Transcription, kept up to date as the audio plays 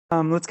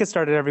Let's get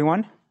started,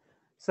 everyone.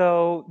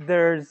 So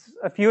there's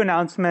a few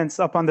announcements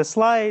up on the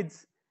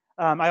slides.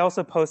 I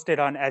also posted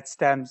on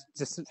EdSTEM's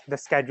just the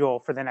schedule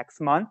for the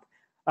next month.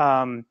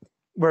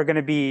 We're going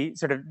to be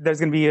there's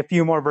going to be a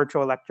few more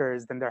virtual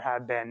lectures than there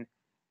have been.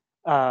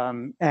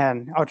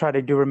 And I'll try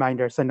to do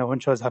reminders so no one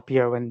shows up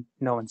here when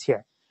no one's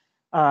here.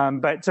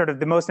 But sort of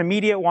the most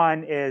immediate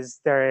one is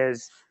there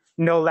is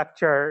no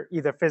lecture,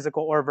 either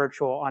physical or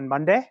virtual, on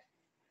Monday.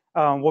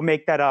 We'll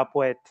make that up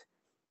with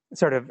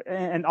sort of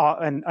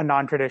a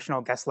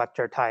non-traditional guest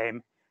lecture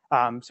time,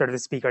 sort of the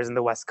speakers in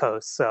the West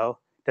Coast, so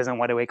doesn't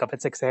want to wake up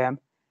at 6 a.m.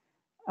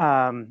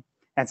 And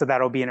so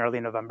that'll be in early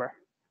November.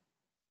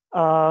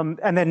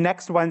 And then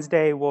next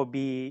Wednesday will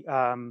be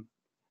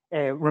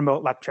a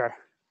remote lecture.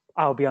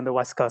 I'll be on the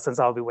West Coast, since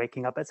I'll be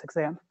waking up at 6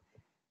 a.m.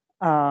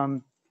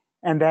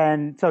 And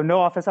then, so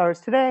no office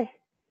hours today.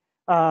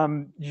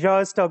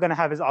 Joe's still going to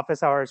have his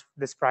office hours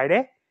this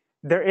Friday.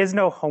 There is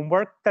no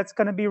homework that's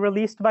going to be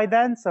released by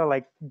then. So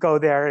like go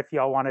there if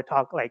y'all want to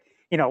talk, like,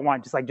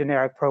 want just like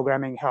generic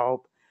programming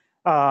help.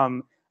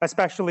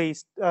 Especially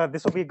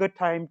this will be a good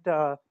time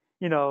to,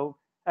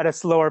 at a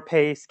slower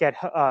pace, get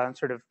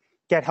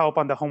help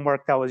on the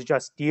homework that was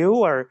just due,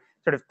 or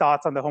sort of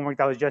thoughts on the homework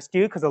that was just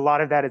due, because a lot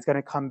of that is going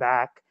to come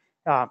back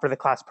for the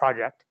class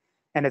project.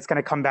 And it's going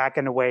to come back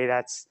in a way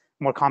that's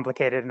more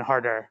complicated and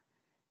harder.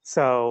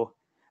 So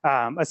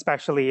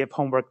especially if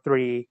homework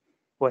 3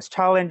 was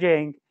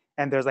challenging,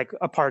 and there's like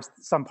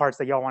some parts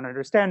that y'all want to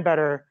understand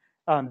better,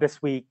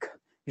 this week,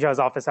 Joe's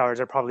office hours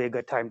are probably a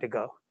good time to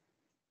go.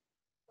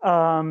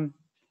 And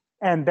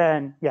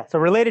then, so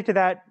related to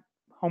that,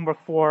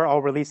 homework 4,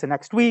 I'll release it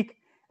next week,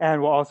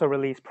 and we'll also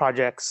release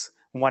projects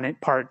 1 in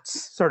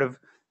parts, sort of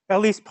at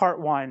least part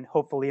 1,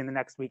 hopefully in the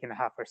next week and a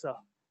half or so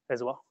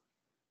as well.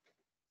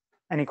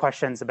 Any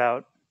questions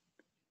about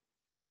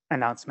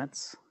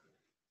announcements?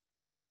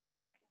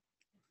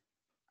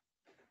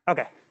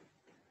 Okay,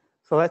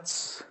 so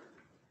let's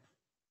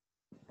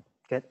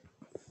get.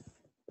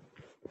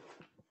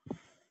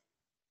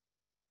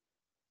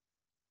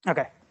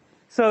 Okay,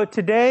 so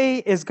today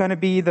is going to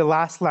be the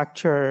last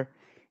lecture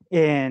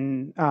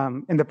in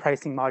the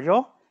pricing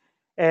module,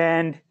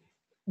 and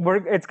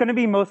it's going to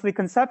be mostly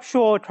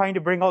conceptual, trying to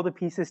bring all the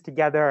pieces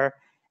together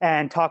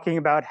and talking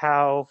about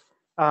how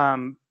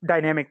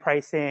dynamic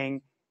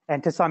pricing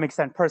and to some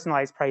extent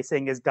personalized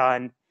pricing is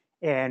done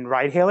in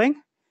ride-hailing.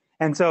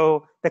 And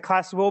so the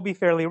class will be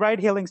fairly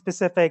ride-hailing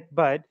specific,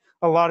 but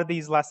a lot of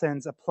these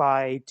lessons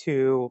apply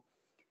to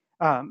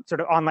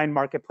sort of online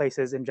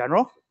marketplaces in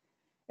general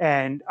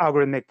and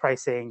algorithmic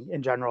pricing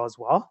in general as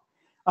well.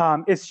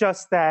 It's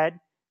just that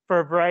for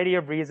a variety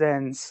of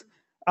reasons,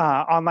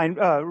 online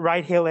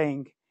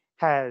ride-hailing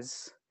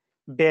has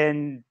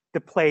been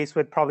the place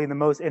with probably the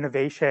most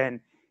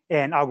innovation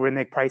in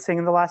algorithmic pricing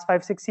in the last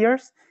 5-6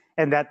 years,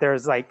 and that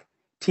there's like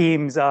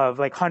teams of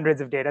like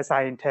hundreds of data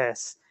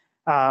scientists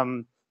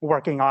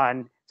working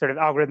on sort of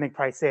algorithmic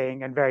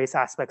pricing and various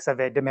aspects of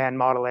it, demand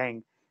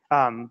modeling,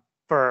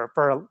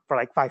 for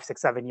like 5,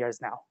 6, 7 years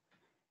now.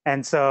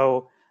 And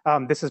so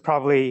this is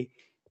probably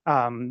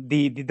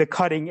the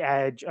cutting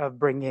edge of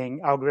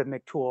bringing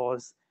algorithmic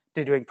tools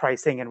to doing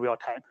pricing in real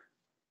time.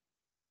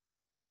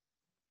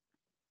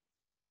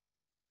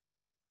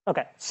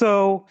 Okay,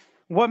 so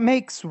what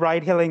makes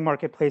ride-hailing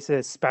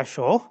marketplaces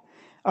special,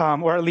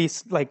 or at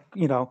least like,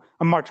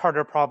 a much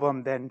harder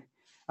problem than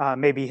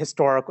maybe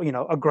historical,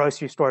 a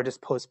grocery store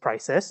just posts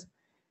prices.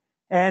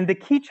 And the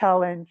key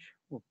challenge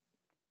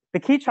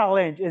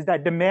is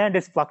that demand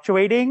is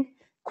fluctuating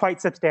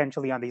quite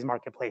substantially on these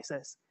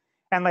marketplaces.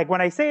 And like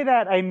when I say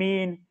that, I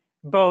mean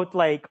both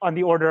like on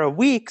the order of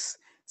weeks.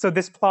 So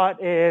this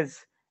plot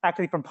is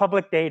actually from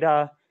public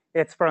data.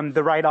 It's from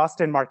the Ride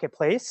Austin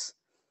marketplace,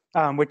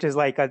 which is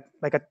like a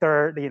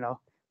third,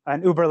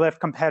 an Uber Lyft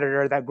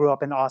competitor that grew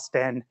up in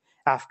Austin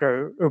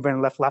after Uber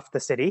and Lyft left the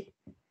city.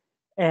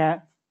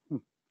 And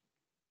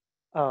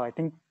I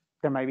think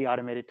there might be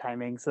automated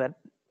timings that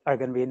are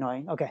going to be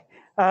annoying. Okay.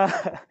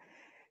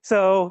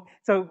 So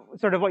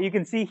sort of what you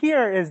can see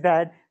here is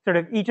that sort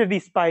of each of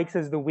these spikes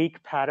is the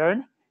week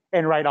pattern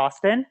in Ride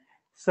Austin.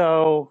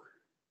 So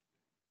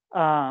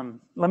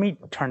let me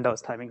turn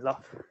those timings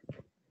off.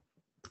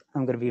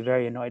 I'm going to be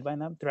very annoyed by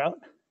them throughout.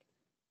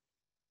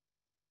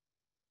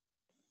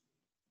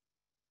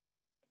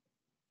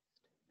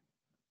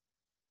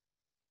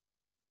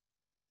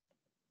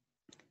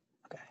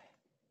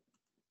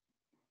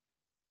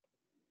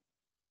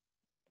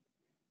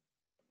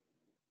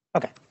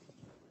 Okay,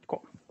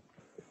 cool.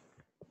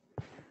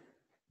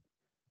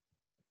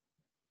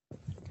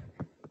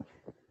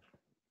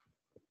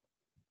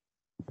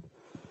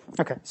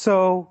 Okay,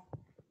 so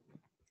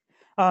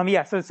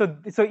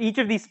so each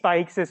of these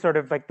spikes is sort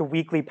of like the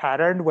weekly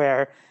pattern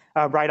where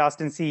Ride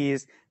Austin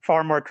sees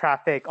far more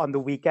traffic on the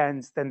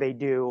weekends than they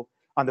do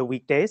on the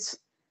weekdays.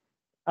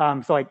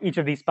 So like each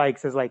of these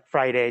spikes is like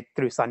Friday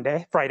through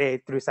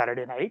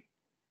Saturday night.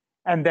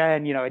 And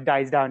then, it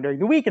dies down during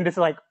the week. And this is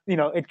like,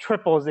 it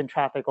triples in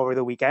traffic over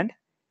the weekend.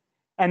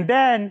 And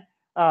then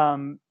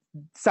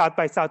South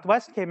by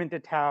Southwest came into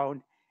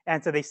town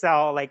And so they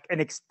sell like an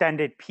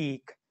extended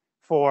peak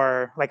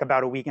for like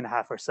about a week and a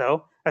half or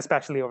so,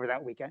 especially over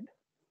that weekend.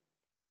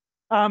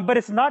 But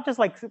it's not just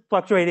like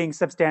fluctuating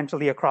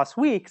substantially across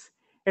weeks,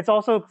 it's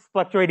also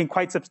fluctuating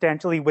quite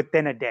substantially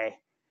within a day.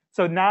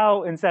 So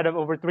now instead of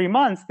over 3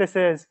 months, this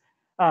is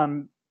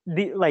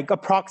the like a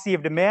proxy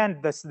of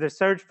demand, the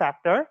surge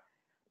factor,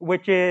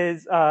 which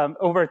is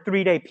over a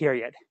 3-day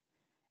period.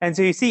 And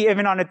so you see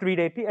even on a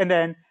 3-day, and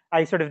then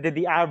I sort of did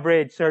the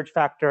average surge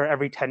factor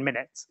every 10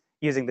 minutes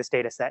using this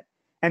data set.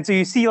 And so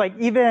you see like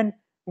even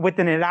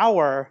within an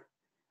hour,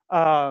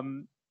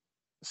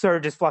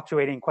 surge is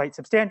fluctuating quite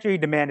substantially,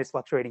 demand is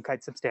fluctuating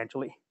quite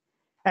substantially.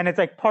 And it's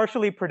like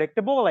partially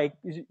predictable, like,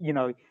 you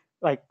know,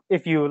 like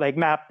if you like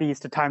map these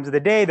to times of the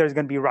day, there's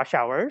going to be rush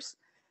hours,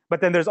 but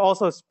then there's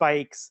also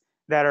spikes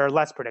that are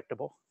less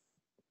predictable.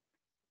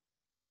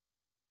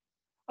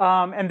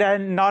 And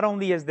then not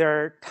only is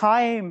there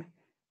time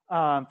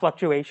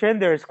fluctuation,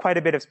 there's quite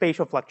a bit of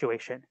spatial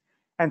fluctuation.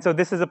 And so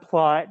this is a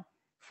plot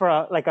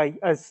for like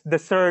the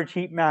surge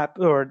heat map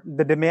or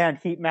the demand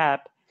heat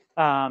map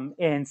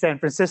in San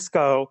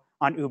Francisco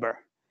on Uber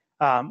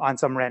on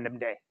some random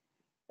day.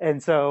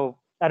 And so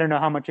I don't know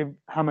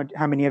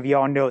how many of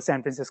y'all know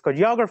San Francisco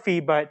geography,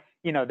 but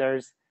you know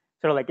there's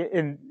sort of like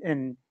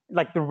in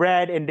like the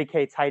red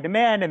indicates high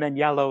demand, and then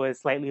yellow is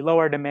slightly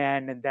lower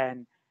demand, and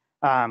then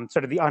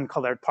sort of the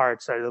uncolored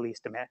parts are the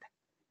least demand,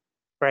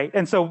 right?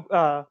 And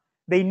so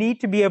they need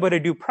to be able to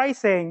do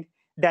pricing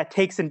that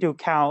takes into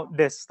account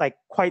this like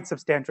quite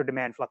substantial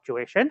demand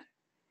fluctuation.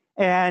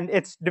 And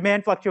it's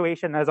demand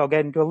fluctuation, as I'll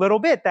get into a little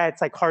bit, that's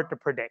like hard to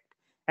predict.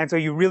 And so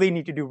you really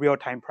need to do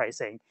real-time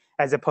pricing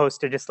as opposed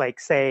to just like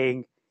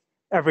saying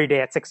every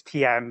day at 6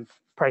 p.m.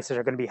 prices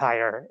are going to be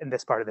higher in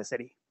this part of the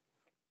city.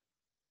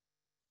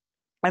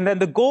 And then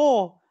the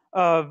goal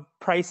of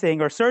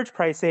pricing or surge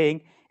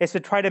pricing is to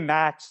try to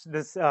match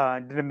this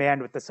the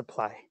demand with the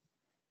supply.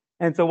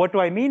 And so what do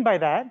I mean by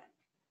that?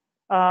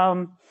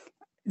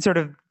 Sort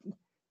of,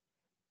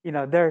 you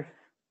know,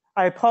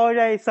 I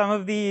apologize. Some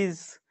of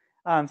these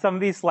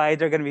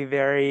slides are going to be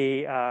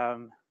very,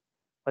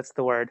 what's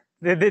the word?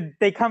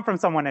 They come from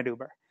someone at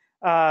Uber.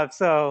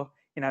 So,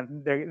 you know,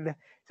 they're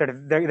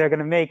going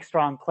to make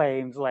strong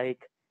claims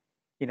like,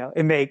 you know,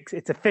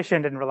 it's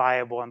efficient and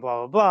reliable and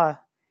blah, blah, blah.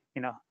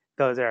 You know,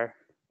 those are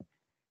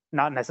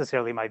not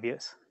necessarily my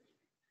views.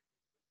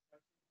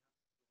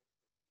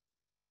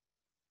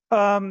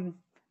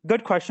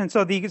 Good question.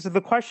 So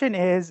the question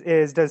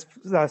is does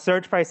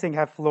surge pricing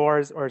have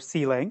floors or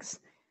ceilings?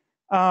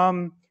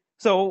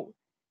 So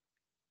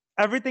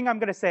everything I'm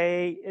going to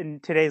say in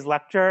today's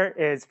lecture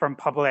is from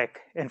public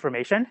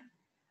information.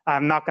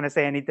 I'm not going to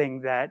say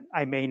anything that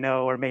I may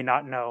know or may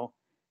not know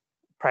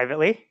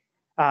privately.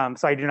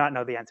 So I do not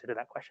know the answer to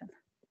that question.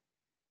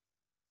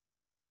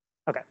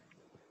 Okay.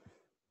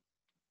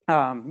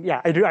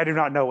 Yeah, I do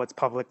not know what's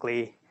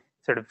publicly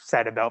sort of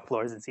said about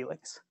floors and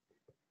ceilings.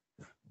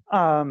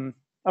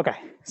 Okay,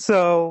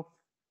 so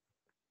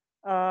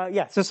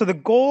yeah, so the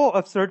goal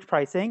of surge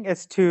pricing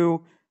is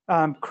to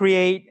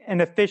create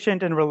an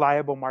efficient and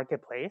reliable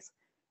marketplace.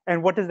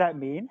 And what does that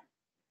mean?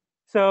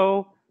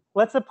 So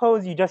let's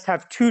suppose you just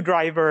have 2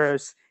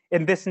 drivers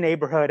in this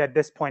neighborhood at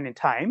this point in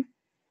time,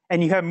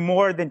 and you have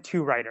more than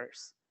 2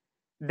 riders.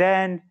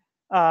 Then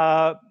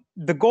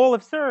the goal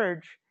of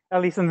surge,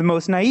 at least in the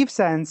most naive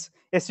sense,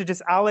 is to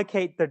just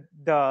allocate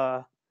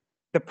the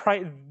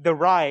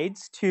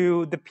rides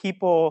to the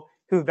people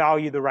who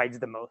value the rides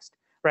the most,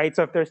 right?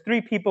 So if there's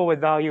 3 people with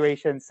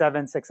valuations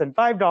 $7, $6, and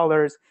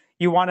 $5,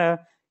 you want to,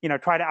 you know,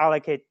 try to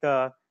allocate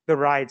the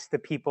rides to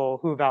people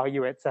who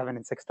value it $7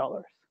 and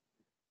 $6.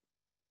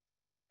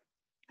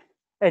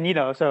 And you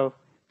know, so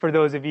for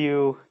those of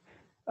you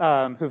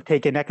who've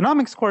taken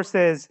economics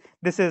courses,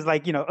 this is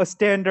like, you know, a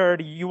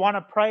standard. You want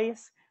to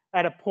price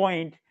at a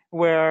point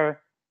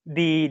where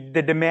the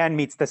demand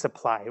meets the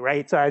supply,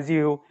 right? So as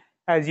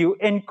you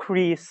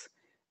increase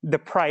the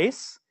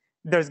price,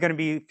 there's going to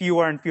be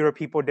fewer and fewer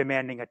people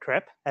demanding a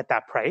trip at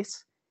that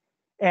price.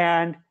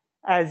 And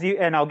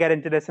I'll get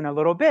into this in a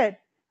little bit,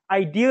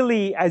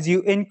 ideally, as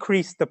you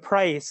increase the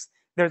price,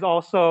 there's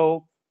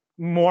also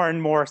more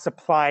and more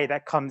supply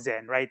that comes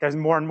in, right? There's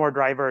more and more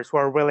drivers who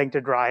are willing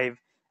to drive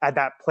at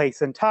that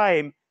place and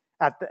time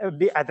at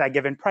that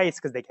given price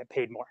because they get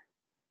paid more.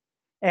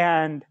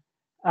 And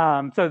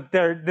so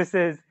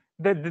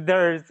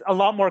there's a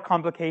lot more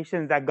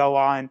complications that go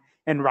on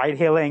in ride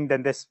hailing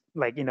than this,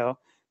 like, you know,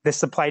 this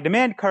supply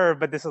demand curve,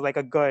 but this is like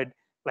a good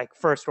like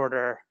first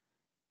order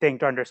thing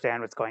to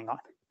understand what's going on.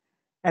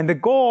 And the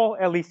goal,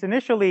 at least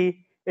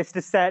initially, is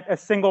to set a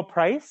single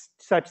price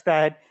such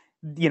that,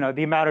 you know,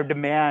 the amount of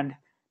demand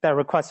that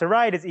requests a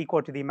ride is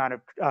equal to the amount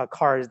of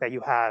cars that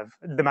you have,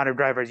 the amount of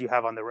drivers you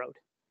have on the road.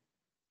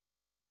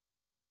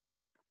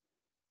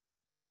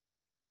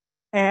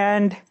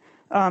 And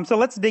so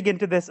let's dig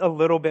into this a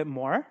little bit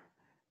more.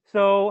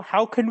 So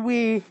how can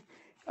we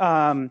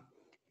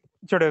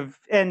sort of,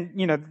 and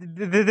you know,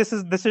 this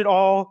should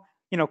all,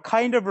 you know,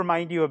 kind of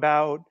remind you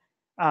about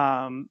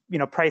you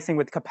know, pricing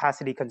with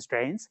capacity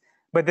constraints.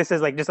 But this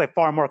is like just like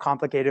far more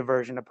complicated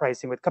version of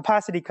pricing with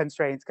capacity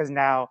constraints, because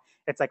now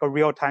it's like a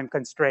real-time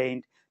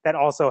constraint that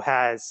also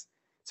has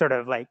sort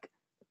of like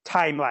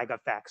time lag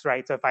effects,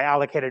 right? So if I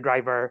allocate a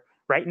driver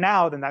right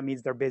now, then that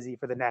means they're busy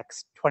for the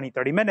next 20,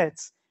 30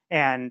 minutes,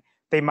 and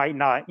they might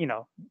not,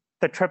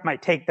 the trip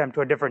might take them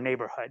to a different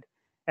neighborhood.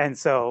 And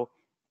so,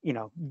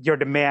 your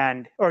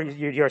demand or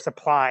your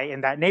supply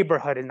in that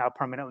neighborhood is now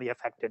permanently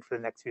affected for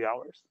the next few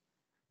hours.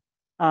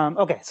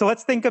 Okay, so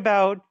let's think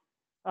about,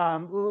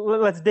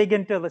 let's dig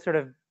into the sort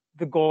of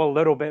the goal a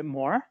little bit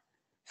more.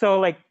 So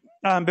like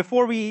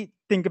before we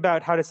think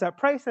about how to set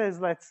prices,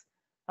 let's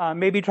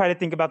maybe try to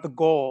think about the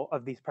goal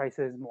of these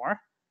prices more.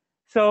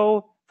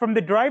 So from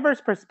the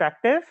driver's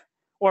perspective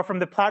or from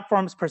the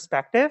platform's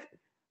perspective,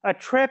 a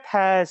trip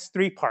has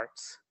three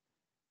parts.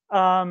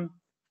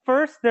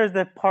 First, there's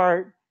the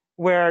part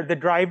where the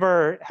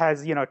driver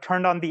has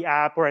turned on the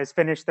app or has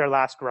finished their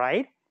last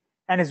ride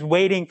and is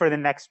waiting for the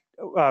next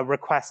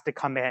request to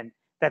come in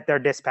that they're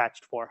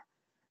dispatched for.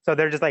 So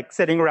they're just like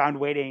sitting around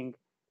waiting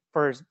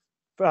for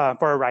a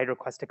ride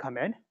request to come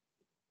in.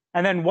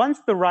 And then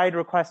once the ride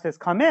request has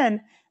come in,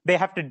 they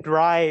have to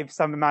drive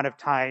some amount of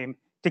time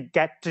to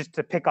get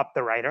to pick up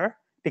the rider,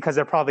 because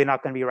they're probably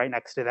not going to be right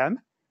next to them.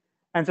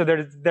 And so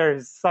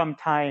there's some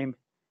time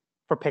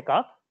for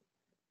pickup.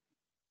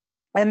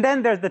 And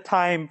then there's the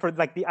time for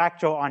like the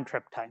actual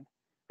on-trip time,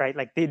 right?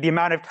 Like the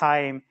amount of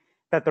time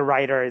that the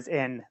rider is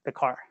in the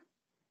car.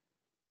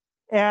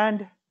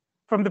 And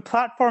from the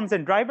platforms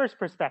and drivers'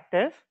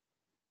 perspective,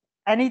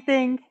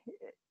 anything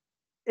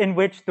in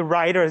which the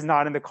rider is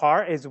not in the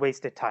car is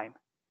wasted time,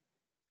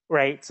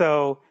 right?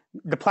 So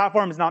the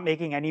platform is not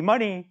making any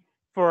money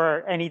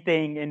for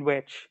anything in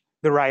which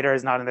the rider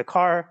is not in the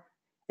car.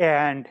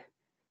 And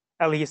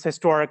at least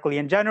historically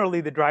and generally,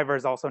 the driver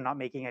is also not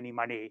making any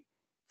money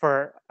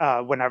for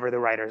whenever the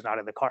rider is not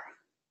in the car.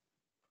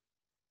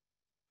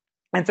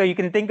 And so you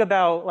can think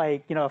about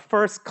like, a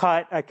first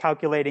cut at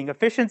calculating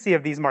efficiency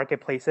of these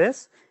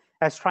marketplaces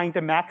as trying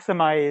to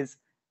maximize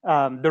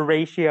the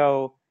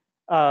ratio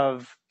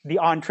of the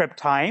on-trip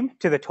time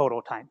to the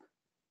total time.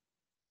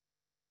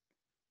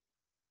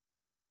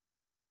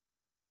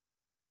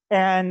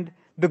 And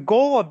the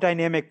goal of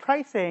dynamic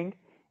pricing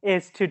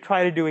is to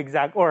try to do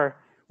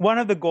one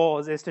of the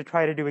goals is to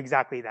try to do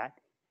exactly that,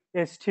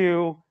 is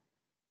to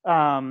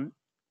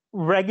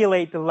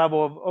regulate the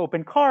level of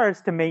open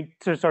cars to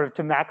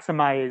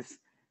maximize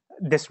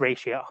this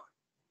ratio.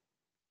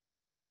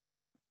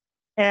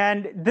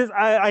 And this,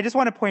 I just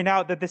want to point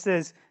out that this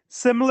is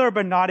similar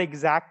but not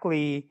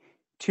exactly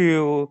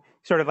to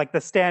sort of like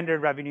the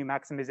standard revenue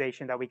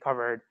maximization that we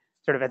covered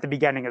sort of at the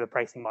beginning of the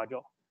pricing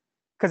module.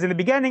 Because in the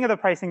beginning of the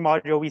pricing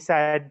module, we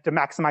said to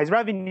maximize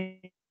revenue,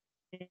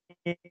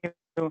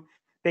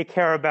 they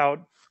care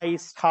about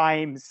price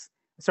times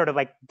sort of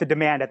like the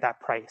demand at that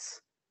price.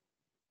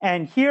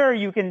 And here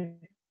you can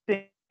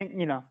think,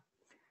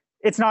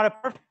 it's not a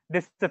perfect,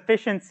 this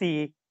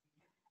efficiency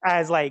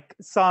as like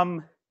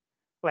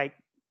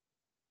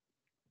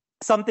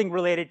something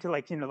related to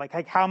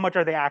like how much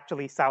are they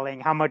actually selling,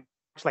 how much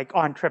like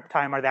on trip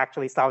time are they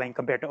actually selling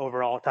compared to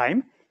overall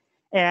time.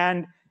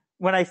 And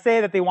when I say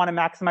that they want to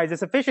maximize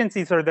this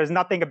efficiency, sort of there's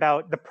nothing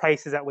about the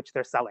prices at which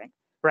they're selling,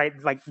 right?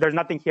 Like there's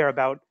nothing here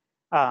about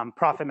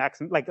profit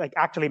like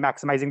actually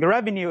maximizing the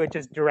revenue. It's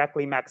just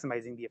directly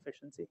maximizing the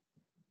efficiency.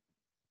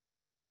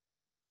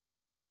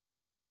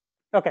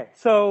 Okay,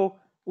 so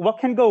what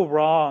can go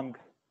wrong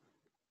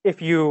if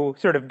you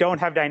sort of don't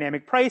have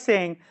dynamic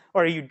pricing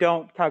or you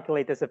don't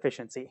calculate this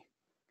efficiency?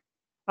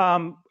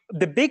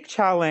 The big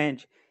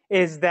challenge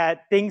is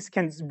that things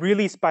can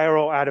really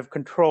spiral out of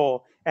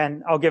control.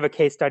 And I'll give a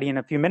case study in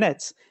a few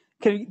minutes.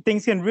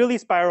 Things can really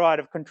spiral out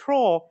of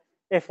control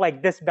if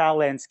like this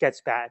balance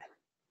gets bad.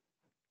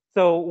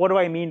 So what do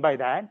I mean by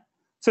that?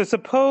 So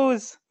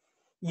suppose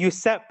you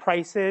set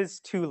prices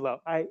too low.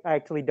 I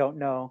actually don't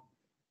know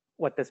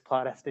what this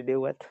plot has to do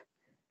with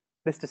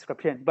this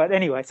description. But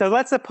anyway, so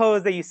let's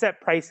suppose that you set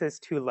prices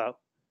too low.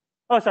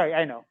 Oh, sorry,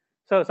 I know.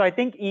 So I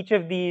think each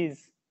of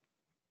these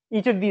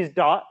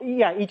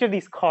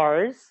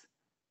cars,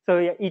 so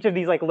yeah, each of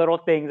these like little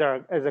things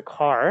is a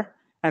car.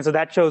 And so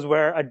that shows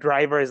where a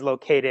driver is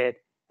located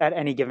at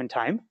any given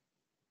time.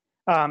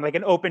 Like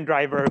an open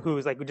driver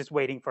who's like just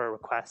waiting for a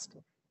request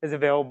is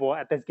available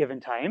at this given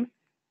time.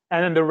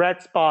 And then the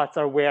red spots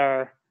are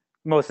where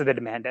most of the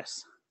demand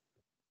is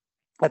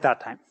at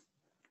that time.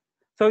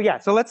 So yeah,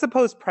 so let's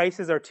suppose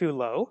prices are too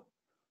low.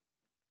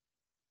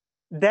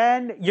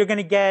 Then you're going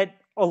to get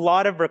a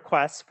lot of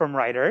requests from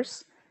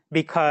riders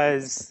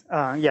because,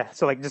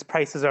 so like just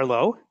prices are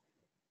low.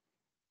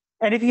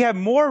 And if you have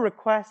more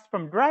requests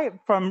from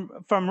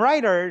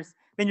riders,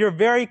 then you're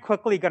very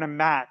quickly going to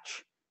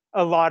match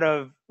a lot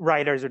of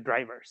riders or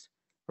drivers,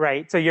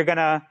 right? So you're going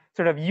to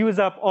sort of use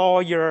up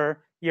all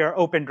your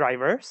open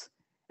drivers.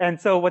 And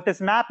so what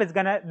this map is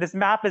going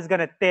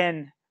to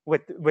thin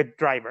with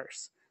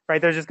drivers,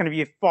 right? There's just going to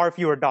be far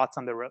fewer dots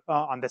on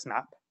this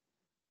map.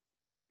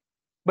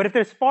 But if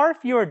there's far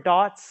fewer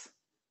dots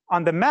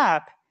on the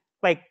map,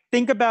 like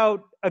think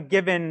about a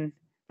given,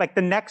 like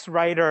the next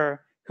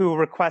rider who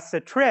requests a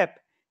trip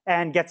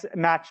and gets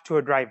matched to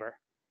a driver.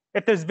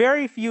 If there's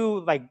very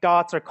few like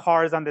dots or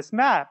cars on this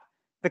map,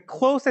 the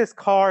closest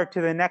car to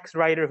the next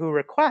rider who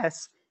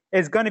requests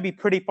is going to be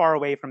pretty far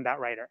away from that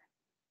rider,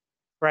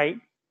 right?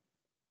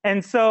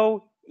 And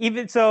so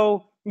even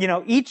so,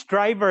 each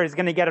driver is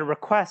going to get a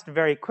request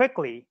very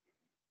quickly,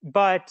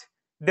 but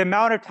the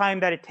amount of time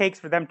that it takes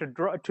for them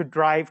to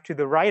drive to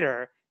the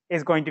rider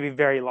is going to be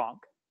very long.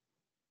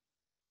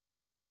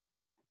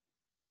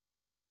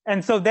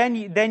 And so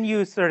then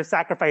you sort of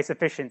sacrifice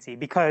efficiency,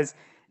 because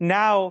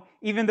now,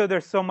 even though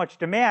there's so much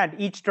demand,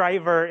 each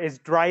driver is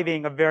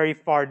driving a very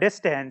far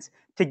distance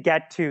to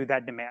get to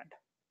that demand.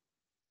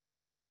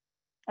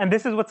 And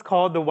this is what's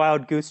called the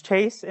wild goose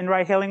chase in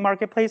ride-hailing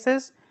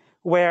marketplaces,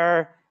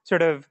 where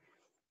sort of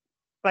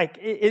like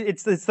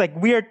it's this like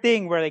weird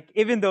thing where like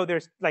even though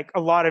there's like a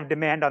lot of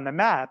demand on the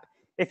map,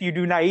 if you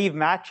do naive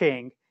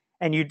matching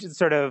and you just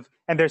sort of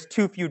and there's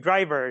too few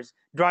drivers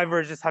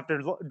just have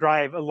to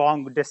drive a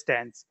long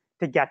distance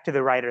to get to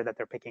the rider that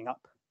they're picking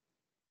up.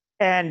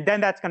 And then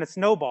that's going to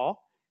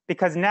snowball,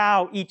 because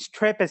now each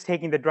trip is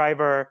taking the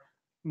driver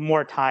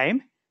more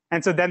time.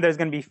 And so then there's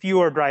going to be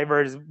fewer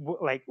drivers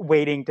like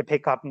waiting to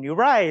pick up new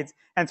rides,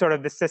 and sort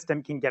of the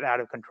system can get out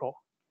of control.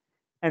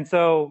 And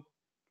so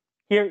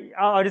here,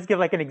 I'll just give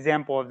like an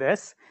example of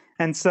this.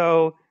 And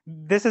so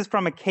this is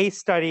from a case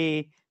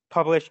study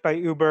published by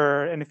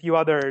Uber and a few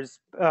others,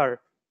 or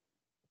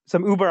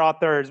some Uber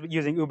authors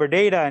using Uber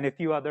data and a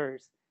few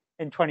others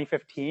in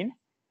 2015.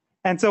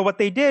 And so what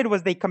they did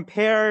was they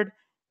compared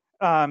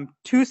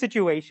two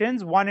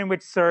situations, one in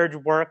which Surge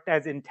worked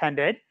as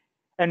intended,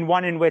 and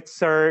one in which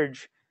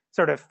Surge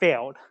sort of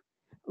failed.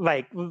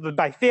 Like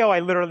by fail, I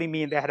literally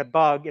mean they had a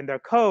bug in their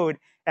code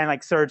and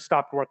like Surge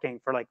stopped working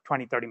for like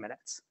 20, 30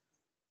 minutes.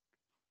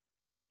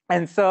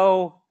 And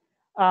so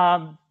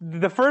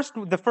the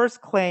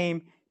first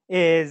claim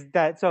is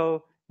that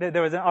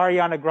there was an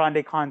Ariana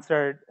Grande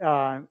concert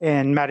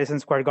in Madison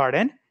Square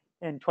Garden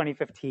in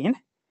 2015.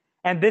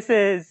 And this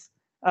is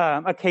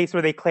a case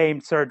where they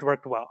claimed Surge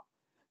worked well.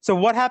 So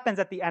what happens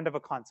at the end of a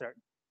concert?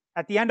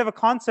 At the end of a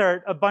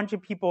concert, a bunch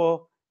of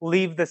people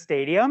leave the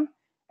stadium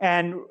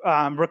and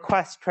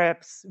request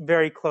trips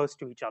very close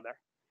to each other.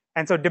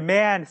 And so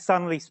demand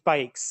suddenly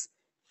spikes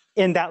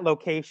in that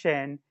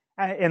location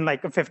in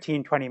like a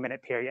 15,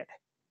 20-minute period.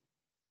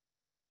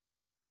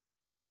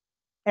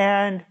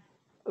 And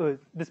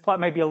this plot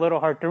might be a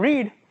little hard to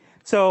read.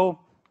 So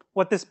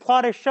what this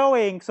plot is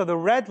showing, so the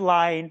red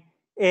line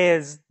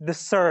is the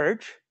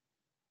surge,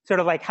 sort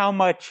of like how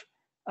much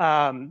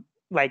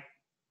like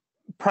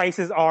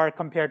prices are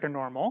compared to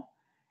normal.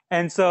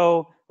 And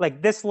so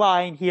like this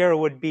line here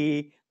would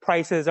be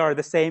prices are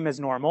the same as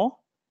normal.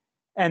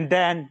 And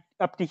then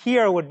up to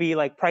here would be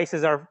like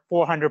prices are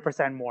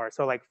 400% more.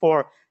 So like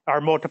 4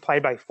 are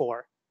multiplied by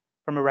 4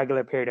 from a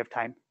regular period of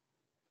time.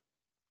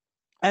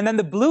 And then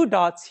the blue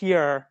dots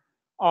here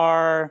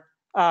are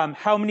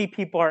how many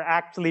people are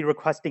actually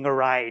requesting a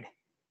ride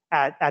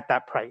at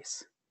that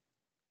price.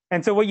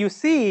 And so what you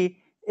see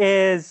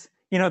is,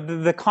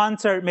 the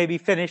concert maybe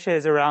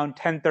finishes around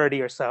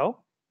 10:30 or so.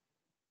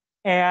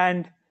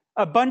 And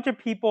a bunch of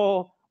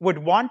people would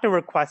want to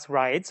request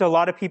rides. So a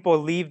lot of people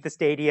leave the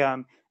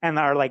stadium and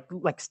are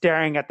like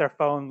staring at their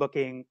phone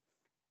looking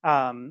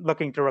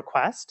to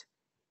request.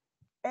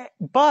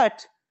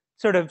 But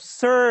sort of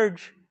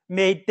Surge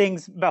made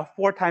things about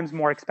 4 times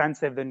more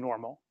expensive than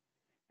normal.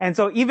 And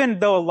so even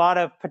though a lot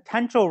of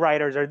potential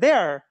riders are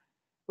there,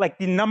 like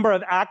the number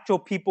of actual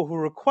people who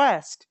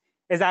request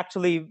is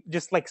actually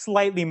just like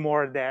slightly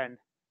more than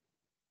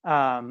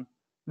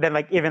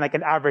like even like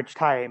an average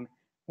time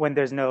when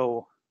there's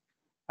no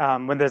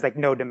like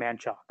no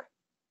demand shock.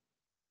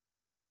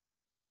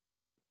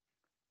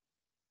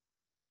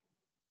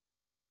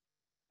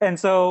 And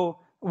so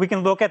we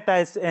can look at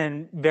this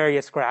in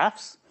various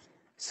graphs.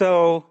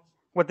 So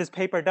what this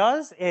paper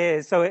does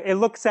is, so it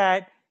looks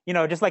at,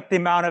 just like the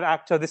amount of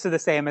so this is the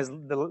same as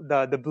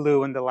the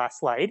blue in the last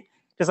slide,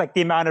 just like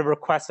the amount of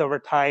requests over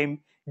time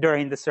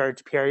during the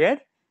surge period.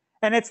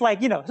 And it's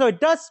like, so it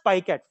does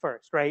spike at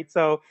first, right?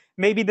 So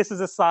maybe this is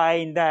a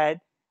sign that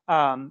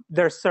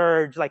their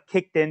surge like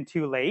kicked in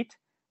too late.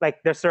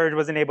 Like their surge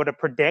wasn't able to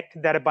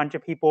predict that a bunch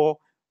of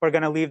people were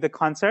going to leave the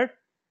concert.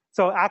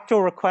 So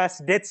actual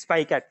requests did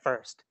spike at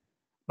first,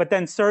 but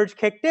then surge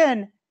kicked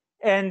in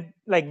and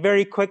like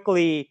very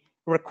quickly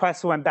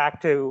requests went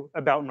back to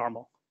about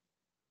normal.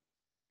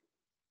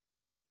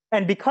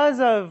 And because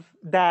of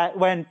that,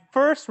 when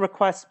first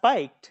requests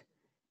spiked,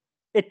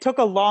 it took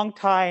a long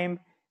time.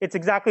 It's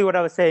exactly what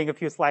I was saying a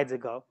few slides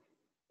ago.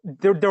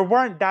 There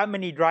weren't that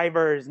many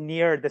drivers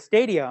near the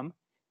stadium.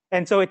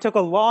 And so it took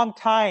a long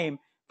time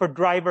for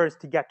drivers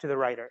to get to the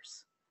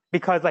riders,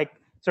 because like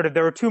sort of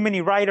there were too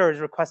many riders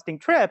requesting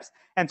trips.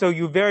 And so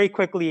you very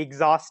quickly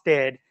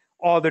exhausted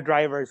all the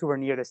drivers who were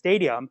near the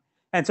stadium.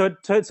 And so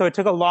it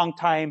took a long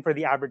time for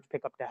the average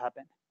pickup to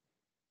happen.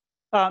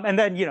 And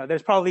then,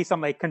 there's probably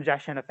some like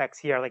congestion effects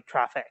here, like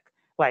traffic.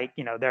 Like,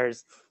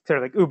 there's sort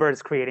of like Uber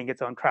is creating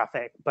its own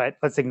traffic, but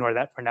let's ignore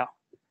that for now.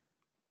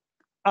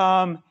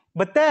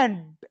 But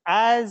then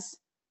as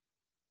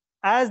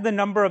as the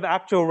number of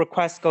actual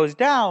requests goes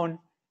down,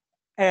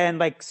 and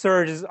like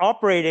Surge is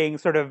operating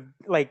sort of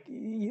like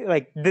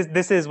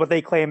this is what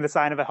they claim the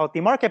sign of a healthy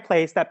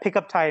marketplace, that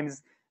pickup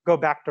times go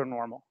back to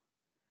normal.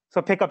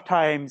 So pickup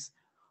times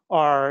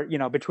are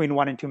between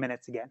 1 and 2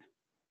 minutes again.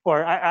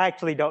 Or I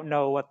actually don't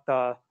know what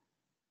the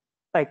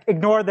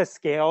ignore the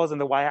scales and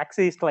the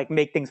y-axis to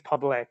make things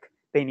public.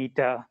 They need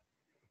to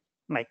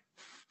like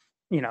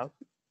you know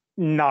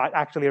not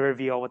actually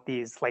reveal what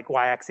these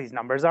y-axis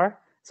numbers are.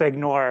 So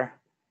ignore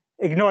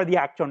the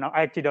actual number.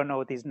 I actually don't know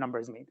what these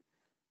numbers mean.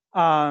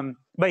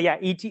 But yeah,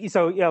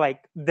 so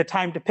the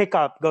time to pick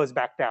up goes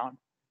back down.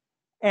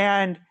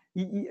 And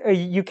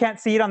you can't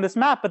see it on this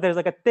map, but there's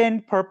a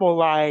thin purple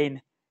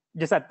line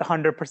just at the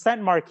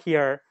 100% mark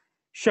here,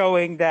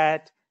 showing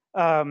that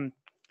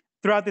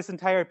throughout this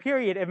entire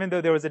period, even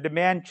though there was a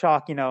demand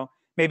shock,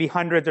 maybe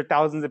hundreds or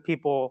thousands of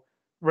people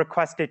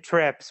requested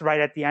trips right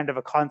at the end of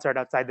a concert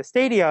outside the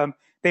stadium,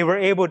 they were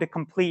able to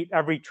complete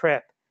every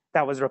trip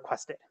that was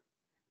requested.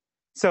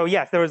 So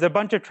yes, there was a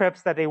bunch of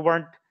trips that they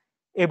weren't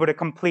able to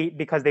complete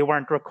because they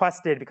weren't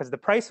requested because the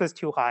price was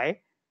too high.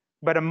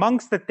 But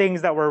amongst the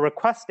things that were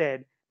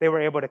requested, they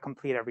were able to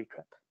complete every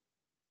trip.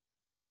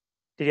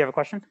 Did you have a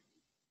question?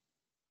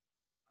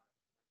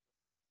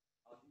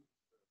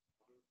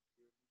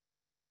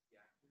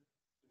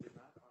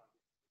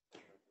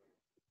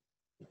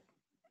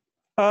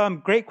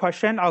 Great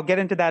question. I'll get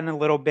into that in a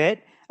little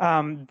bit.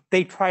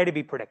 They try to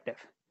be predictive.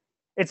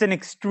 It's an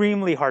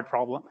extremely hard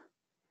problem.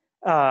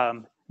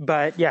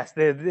 But yes,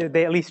 they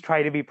at least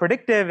try to be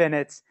predictive, and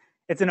it's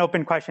an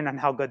open question on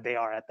how good they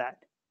are at that.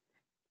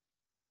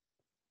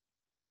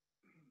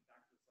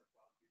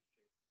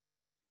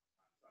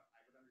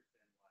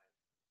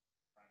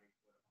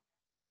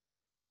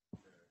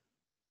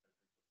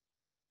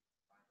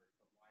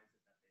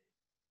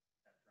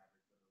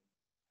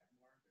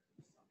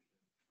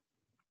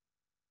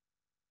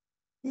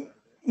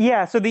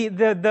 Yeah, so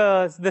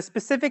the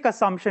specific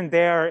assumption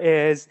there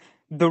is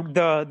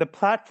the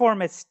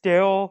platform is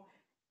still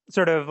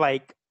sort of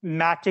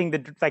matching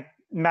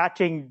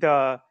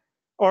the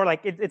or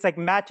it's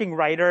matching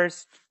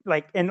writers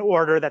in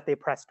order that they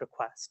pressed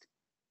request.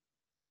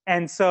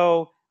 And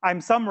so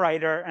I'm some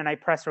writer and I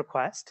press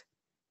request,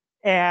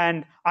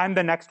 and I'm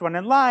the next one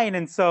in line,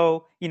 and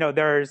so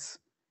there's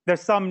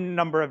some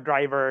number of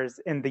drivers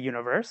in the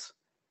universe,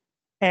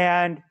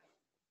 and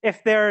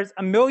if there's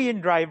 1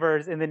 million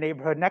drivers in the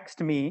neighborhood next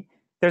to me,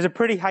 there's a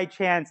pretty high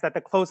chance that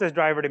the closest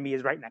driver to me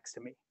is right next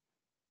to me.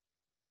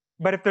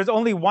 But if there's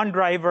only one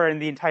driver in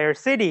the entire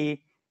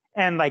city,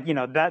 and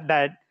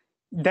that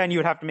then you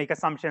would have to make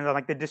assumptions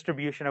on the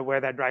distribution of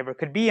where that driver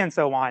could be and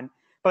so on.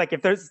 But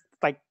if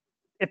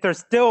there's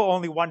still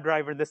only one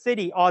driver in the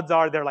city, odds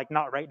are they're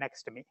not right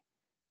next to me.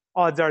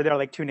 Odds are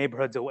they're 2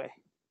 neighborhoods away.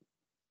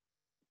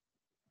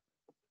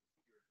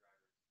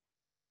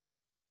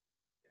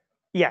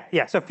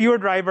 Yeah. So fewer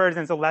drivers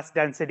and so less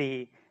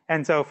density,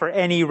 and so for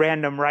any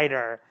random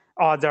writer,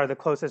 odds are the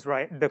closest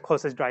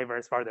driver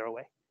is farther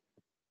away.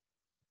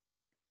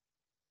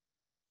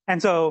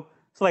 And so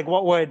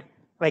what would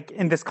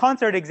in this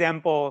concert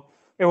example,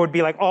 it would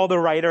be all the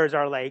writers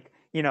are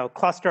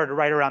clustered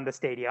right around the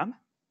stadium.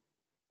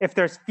 If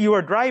there's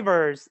fewer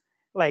drivers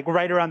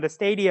right around the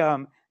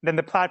stadium, then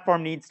the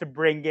platform needs to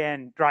bring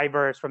in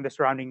drivers from the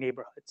surrounding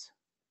neighborhoods.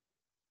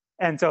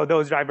 And so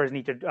those drivers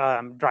need to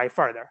drive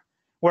farther.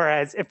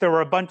 Whereas if there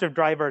were a bunch of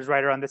drivers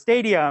right around the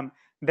stadium,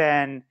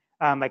 then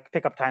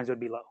pickup times would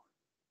be low.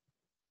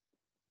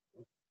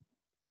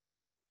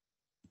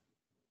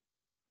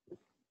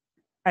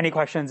 Any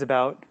questions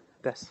about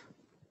this?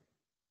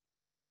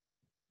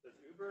 Does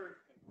Uber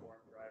inform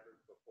drivers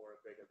before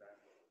a big event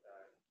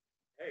that,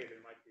 hey,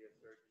 there might be a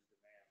surge in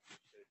demand, you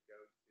should go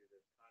to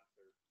this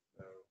concert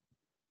so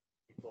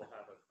people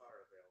have a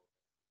car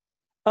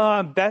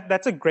available?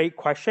 That's a great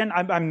question.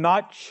 I'm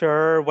not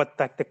sure what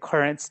the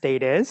current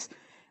state is,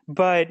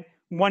 but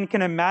one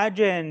can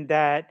imagine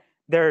that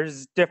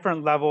there's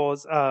different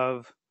levels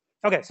of.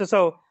 Okay,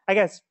 so I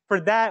guess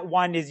for that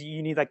one is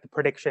you need the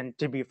prediction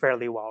to be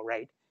fairly well,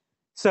 right?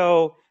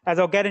 So as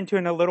I'll get into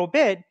in a little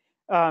bit,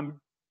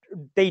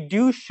 they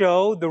do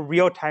show the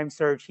real-time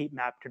surge heat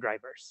map to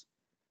drivers.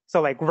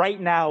 So right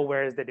now,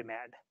 where is the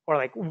demand?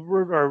 Or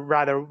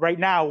rather, right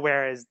now,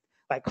 where is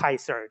high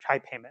surge, high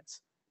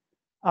payments?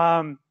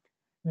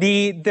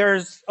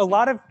 There's a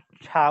lot of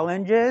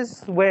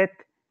challenges with.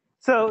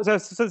 So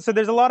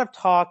there's a lot of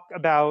talk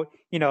about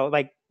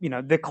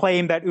the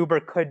claim that Uber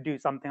could do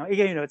something.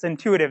 It's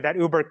intuitive that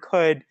Uber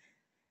could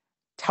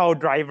tell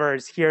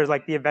drivers, here's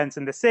the events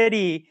in the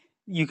city.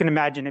 You can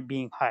imagine it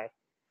being high.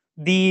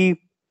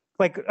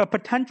 A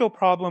potential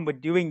problem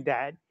with doing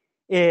that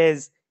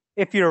is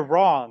if you're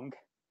wrong,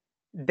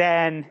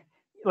 then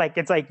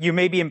it's you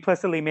maybe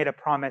implicitly made a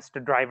promise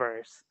to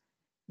drivers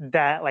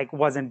that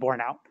wasn't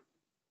borne out.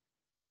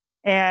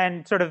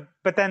 And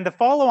but then the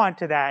follow on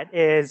to that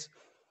is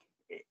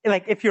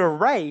if you're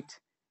right,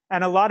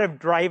 and a lot of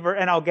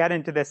and I'll get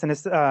into this in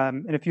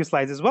a few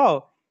slides as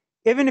well,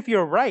 even if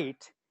you're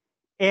right,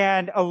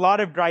 and a lot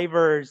of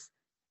drivers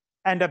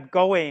end up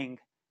going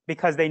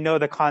because they know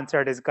the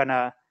concert is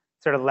gonna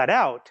sort of let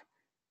out,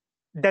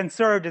 then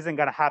surge isn't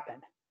gonna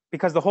happen,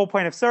 because the whole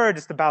point of surge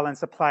is to balance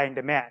supply and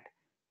demand.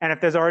 And if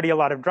there's already a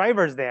lot of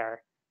drivers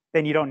there,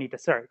 then you don't need to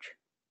surge.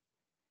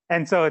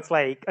 And so it's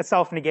like a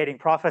self-negating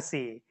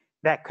prophecy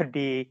that could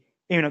be,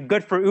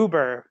 good for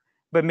Uber,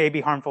 but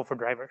maybe harmful for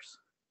drivers.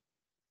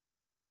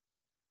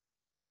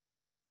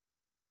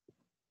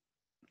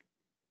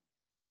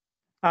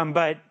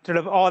 But sort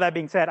of all that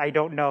being said, I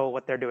don't know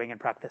what they're doing in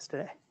practice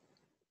today.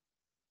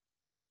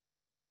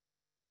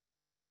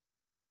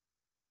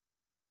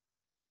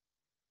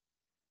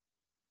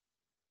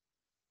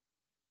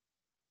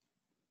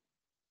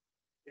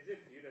 Is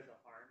it viewed as a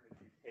harm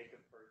if you take a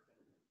person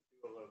to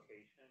a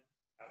location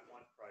at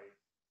one price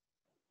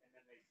and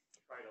then they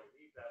try to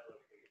leave that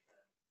location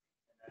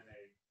and then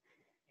they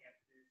can't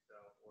do so,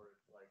 or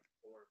it's like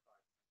 4 or 5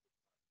 times?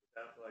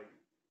 That's like.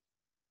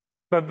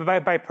 But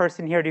by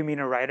person here, do you mean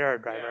a rider or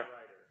a driver? Yeah,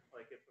 rider.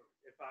 Like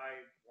if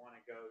I want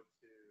to go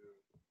to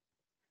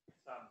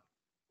some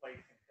place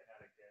in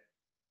Connecticut,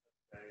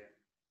 let's say, and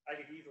I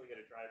could easily get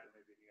a driver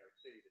maybe in New York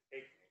City to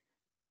take me,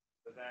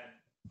 but then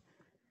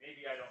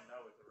maybe I don't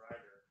know as a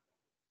rider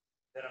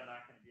that I'm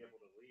not going to be able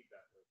to leave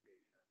that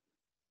location.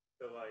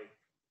 So like,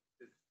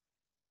 is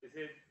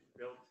it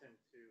built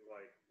into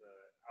like the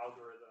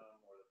algorithm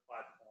or the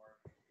platform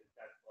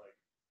that's like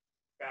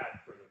bad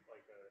for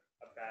like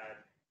a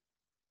bad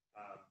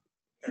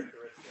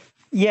characteristic?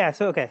 Yeah.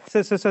 So okay.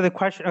 So the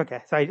question.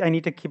 Okay. So I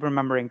need to keep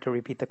remembering to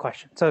repeat the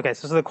question. So okay.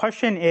 So the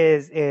question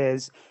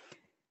is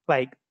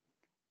like,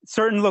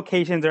 certain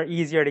locations are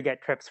easier to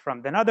get trips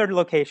from than other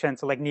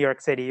locations, so like New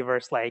York City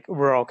versus like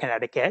rural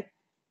Connecticut.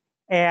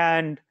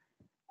 And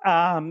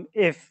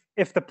if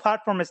the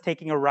platform is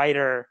taking a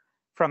rider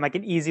from like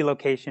an easy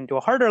location to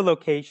a harder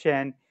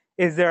location,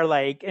 is there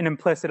like an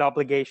implicit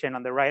obligation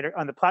on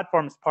the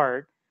platform's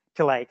part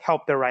to like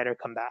help the rider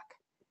come back?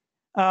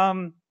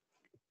 So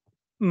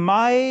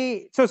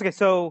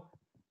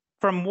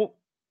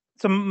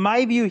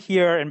my view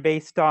here, and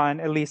based on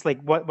at least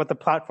like what the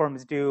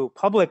platforms do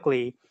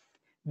publicly,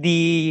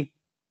 it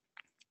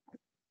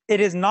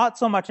is not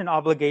so much an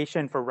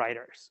obligation for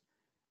riders,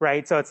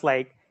 right? So it's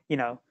like,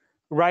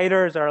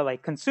 riders are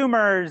like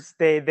consumers.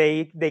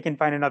 They can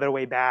find another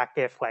way back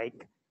if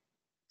like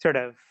sort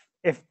of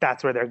if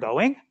that's where they're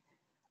going.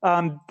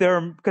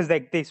 Because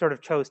they sort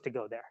of chose to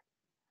go there.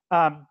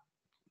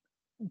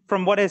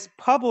 From what is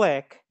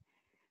public,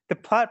 the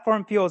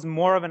platform feels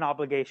more of an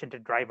obligation to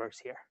drivers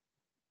here,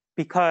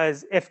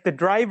 because if the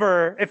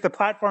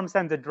platform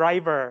sends a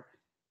driver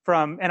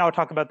from, and I'll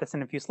talk about this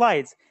in a few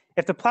slides,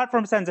 if the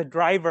platform sends a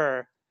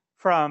driver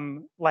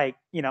from like,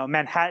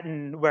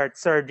 Manhattan where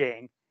it's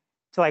surging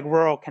to like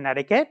rural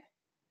Connecticut,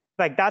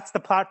 like that's the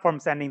platform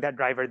sending that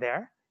driver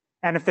there.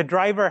 And if the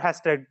driver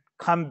has to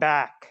come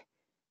back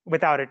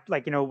without it,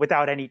 like,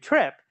 without any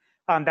trip,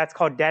 that's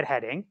called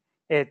deadheading.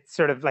 It's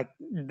sort of like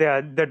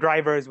the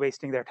driver is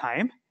wasting their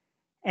time.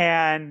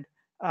 And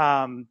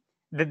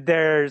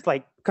there's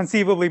like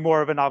conceivably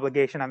more of an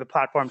obligation on the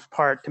platform's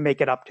part to make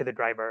it up to the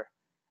driver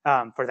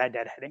for that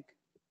deadheading.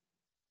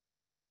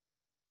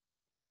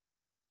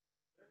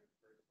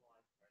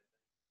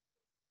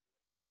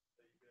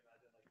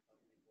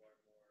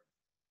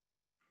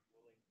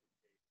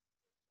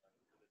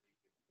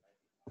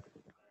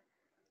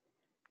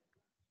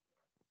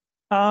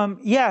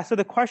 Yeah, so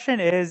the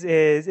question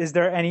is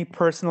there any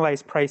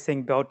personalized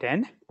pricing built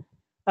in?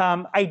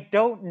 I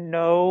don't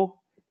know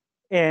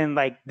in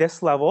like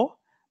this level,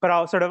 but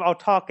I'll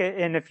talk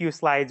in a few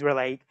slides where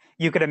like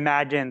you could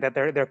imagine that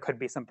there could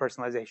be some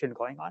personalization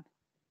going on.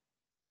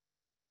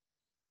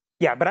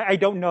 Yeah, but I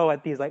don't know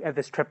at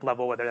this trip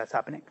level whether that's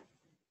happening.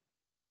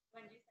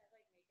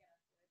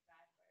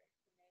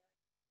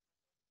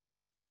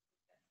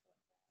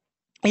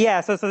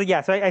 Yeah, so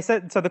I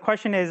said, so the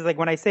question is like,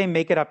 when I say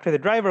make it up to the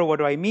driver, what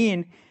do I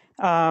mean?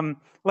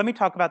 Let me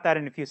talk about that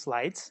in a few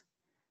slides.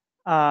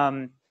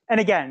 And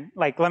again,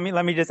 like let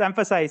me just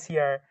emphasize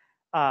here,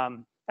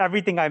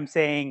 everything I'm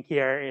saying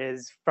here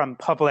is from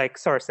public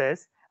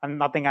sources, and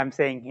nothing I'm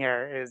saying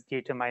here is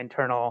due to my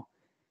internal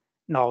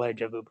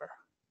knowledge of Uber.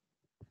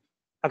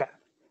 Okay.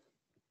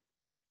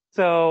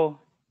 So,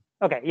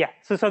 okay, yeah.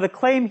 So the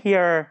claim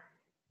here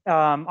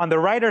on the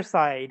rider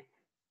side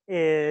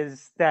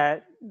is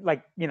that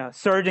like,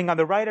 surging on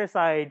the rider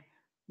side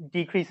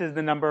decreases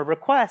the number of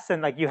requests,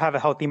 and like you have a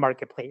healthy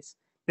marketplace.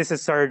 This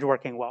is surge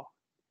working well.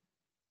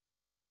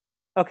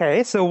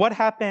 Okay, so what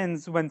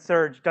happens when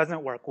surge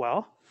doesn't work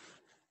well?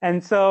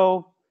 And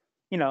so,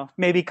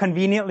 maybe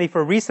conveniently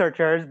for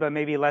researchers, but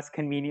maybe less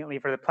conveniently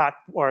for the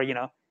or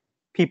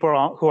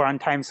people who are on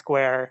Times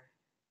Square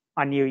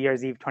on New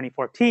Year's Eve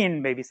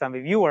 2014, maybe some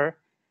of you were,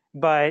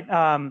 but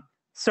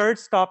surge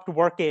stopped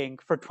working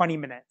for 20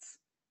 minutes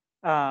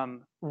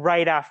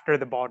right after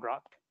the ball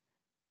dropped.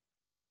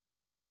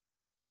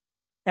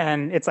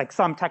 And it's like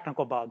some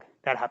technical bug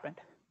that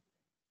happened.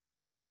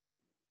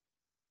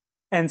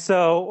 And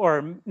so,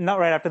 or not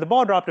right after the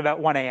ball dropped, about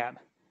 1 a.m.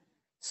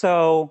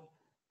 So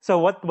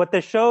what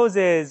this shows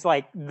is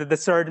like the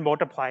surge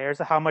multiplier,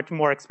 so how much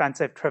more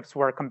expensive trips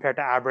were compared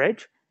to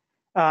average.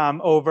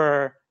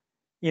 over,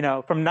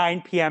 from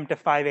 9 p.m. to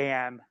 5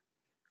 a.m.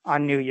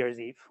 on New Year's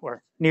Eve,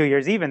 or New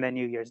Year's Eve and then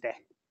New Year's Day.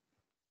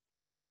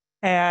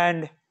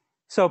 And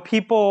so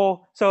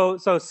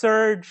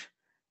surge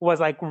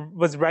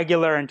was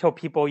regular until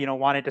people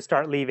wanted to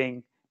start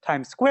leaving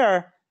Times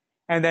Square,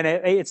 and then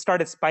it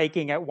started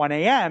spiking at 1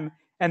 a.m.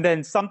 and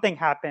then something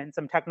happened,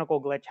 some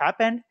technical glitch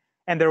happened,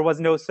 and there was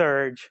no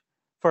surge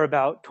for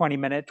about 30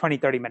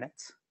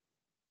 minutes.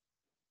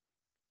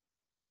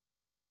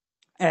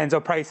 And so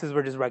prices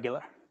were just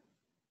regular.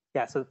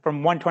 Yeah, so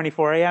from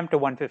 1:24 a.m. to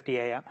 1:50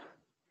 a.m.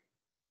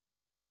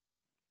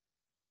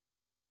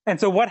 And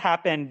so what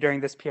happened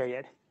during this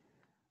period?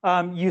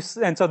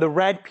 And so the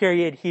red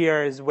period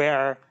here is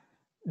where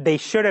they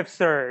should have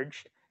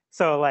surged.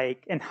 So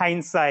like in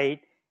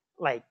hindsight,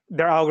 like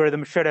their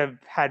algorithm should have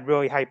had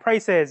really high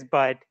prices,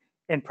 but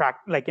in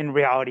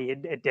reality,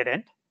 it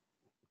didn't.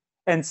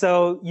 And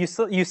so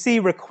you see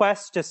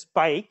requests just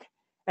spike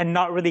and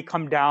not really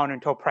come down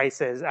until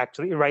prices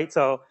actually, right?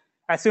 So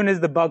as soon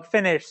as the bug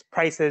finished,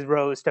 prices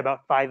rose to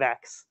about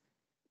 5x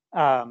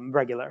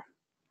regular.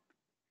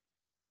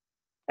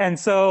 And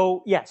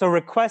so, yeah, so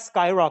requests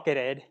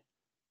skyrocketed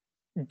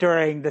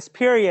during this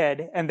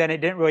period, and then it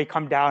didn't really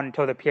come down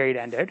until the period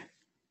ended.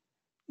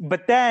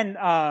 But then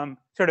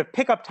sort of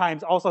pickup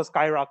times also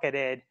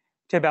skyrocketed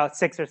to about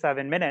 6 or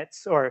 7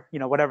 minutes, or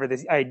whatever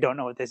this, I don't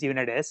know what this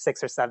unit is,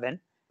 6 or 7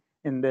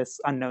 in this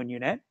unknown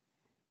unit.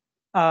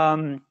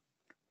 And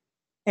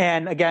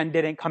again,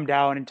 didn't come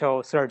down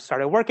until Surge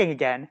started working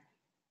again.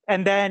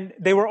 And then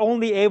they were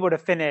only able to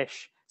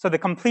finish, so the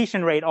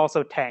completion rate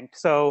also tanked.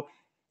 So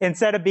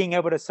instead of being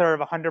able to serve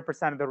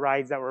 100% of the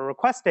rides that were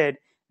requested,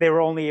 they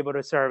were only able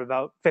to serve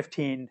about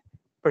 15%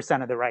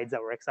 of the rides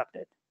that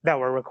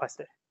were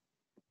requested.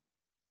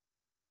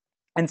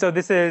 And so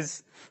this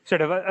is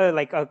sort of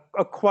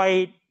a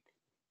quite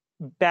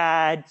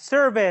bad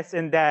service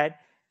in that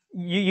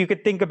you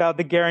could think about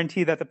the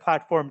guarantee that the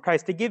platform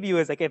tries to give you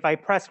is like, if I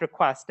press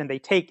request and they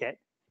take it,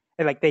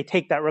 and like they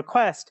take that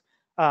request,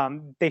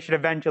 they should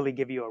eventually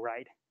give you a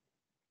ride.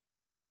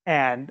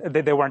 And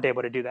they weren't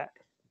able to do that.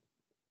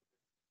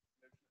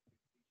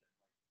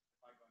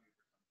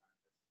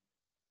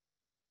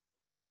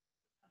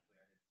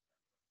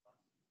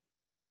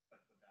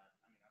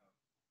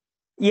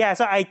 Yeah,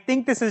 so I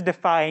think this is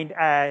defined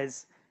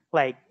as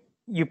like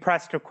you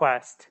pressed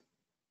request,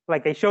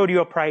 like they showed you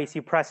a price,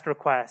 you pressed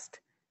request,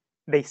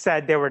 they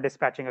said they were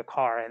dispatching a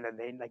car, and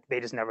then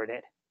they just never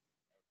did.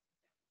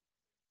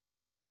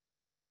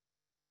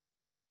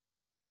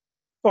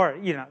 Or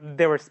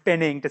they were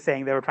spinning to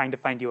saying they were trying to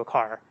find you a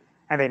car,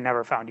 and they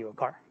never found you a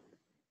car.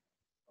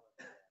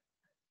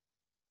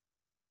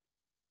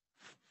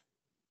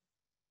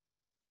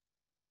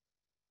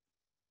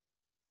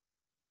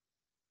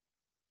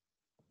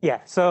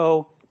 Yeah.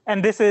 So,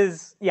 and this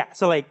is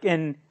so like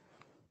in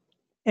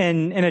a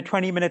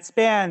 20-minute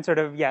span, sort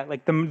of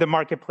like the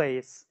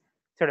marketplace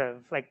sort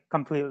of like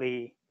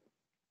completely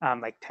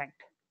like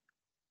tanked,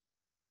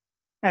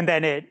 and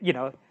then it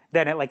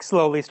like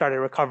slowly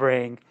started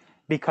recovering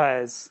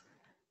because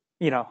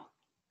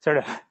sort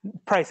of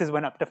prices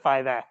went up to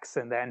 5x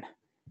and then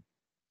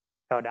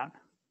fell down.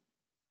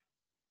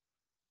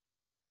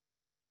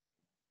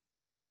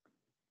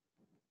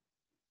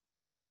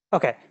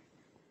 Okay.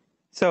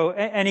 So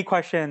any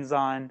questions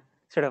on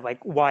sort of like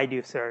why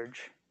do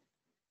surge?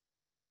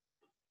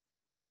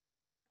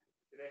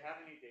 Do they have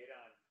any data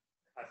on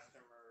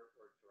customer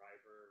or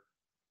driver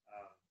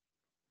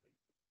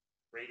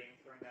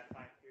ratings during that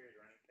time period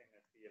or anything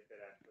to see if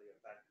it actually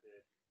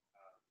affected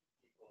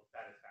people's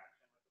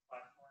satisfaction with the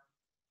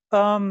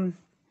platform?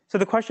 So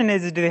the question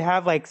is, do they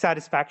have like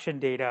satisfaction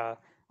data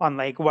on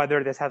like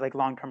whether this had like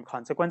long-term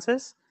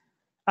consequences?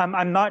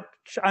 I'm not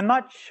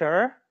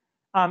sure.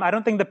 I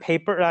don't think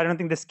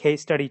this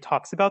case study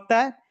talks about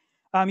that.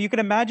 You can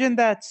imagine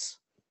that's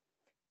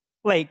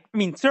like, I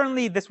mean,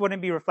 certainly this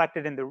wouldn't be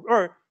reflected in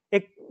or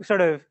it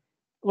sort of,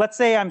 let's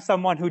say I'm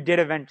someone who did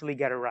eventually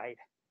get a ride,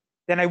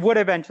 then I would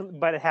eventually,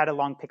 but it had a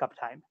long pickup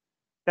time.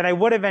 Then I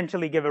would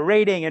eventually give a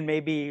rating, and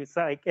maybe it's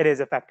like it is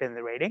affected in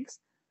the ratings,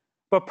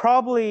 but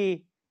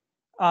probably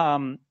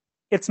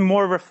it's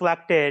more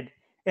reflected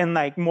in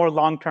like more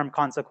long-term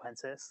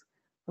consequences.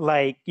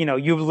 Like,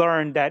 you've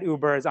learned that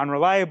Uber is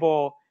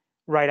unreliable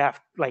right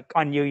after, like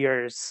on New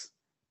Year's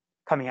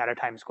coming out of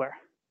Times Square,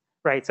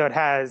 right? So it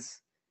has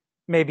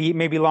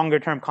maybe longer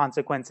term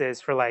consequences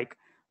for like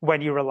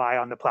when you rely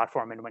on the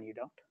platform and when you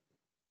don't.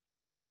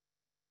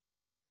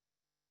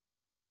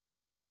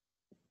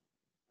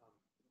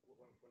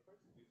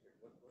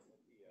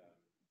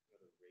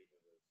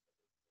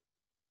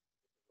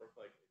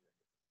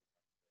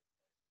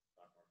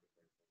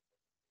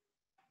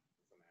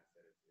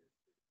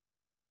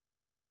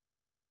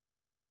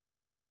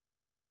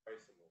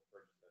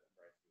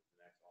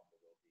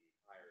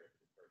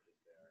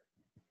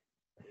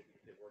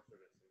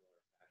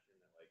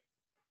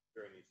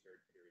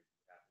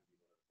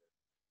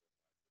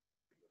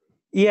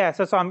 Yeah,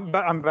 so I'm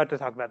about to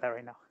talk about that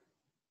right now,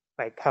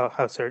 like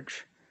how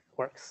search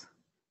works.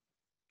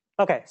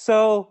 Okay,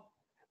 so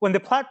when the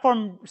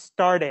platform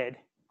started,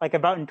 like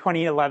about in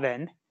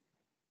 2011,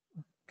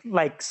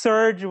 like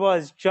Surge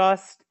was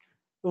just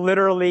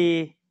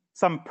literally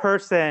some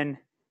person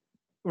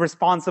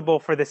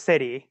responsible for the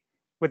city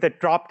with a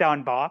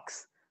drop-down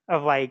box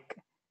of like,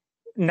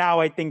 now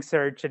I think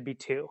Surge should be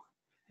 2.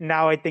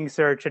 Now I think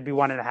Surge should be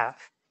 1.5.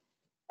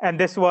 And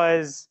this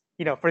was,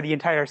 for the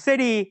entire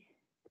city,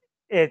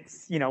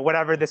 it's,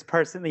 whatever this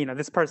person,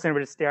 this person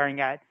was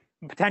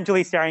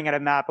potentially staring at a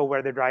map of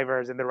where the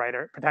drivers and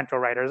the potential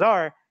riders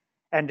are,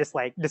 and just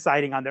like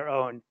deciding on their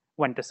own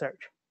when to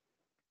search.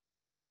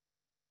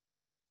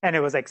 And it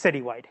was like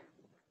citywide.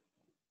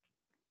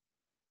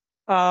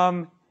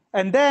 And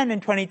then in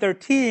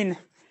 2013,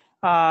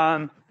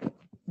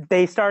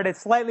 they started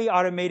slightly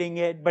automating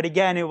it, but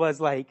again, it was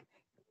like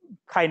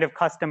kind of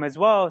custom as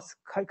well,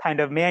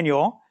 kind of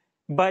manual.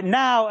 But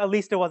now, at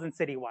least it wasn't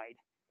citywide.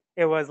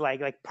 It was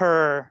like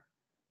per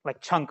like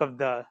chunk of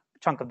the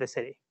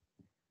city.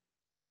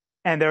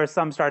 And there was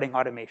some starting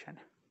automation.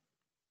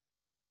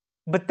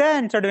 But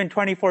then, sort of in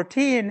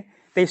 2014,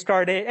 they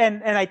started,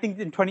 and I think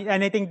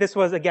I think this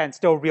was again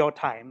still real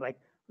time, like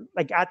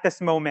at this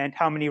moment,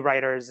 how many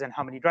riders and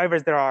how many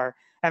drivers there are,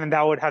 and then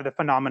that would have the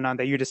phenomenon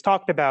that you just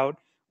talked about,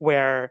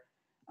 where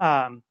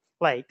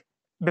like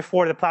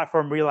before the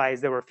platform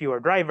realized there were fewer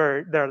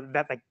drivers,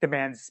 that like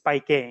demand's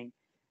spiking,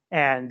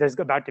 and there's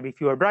about to be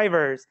fewer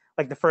drivers,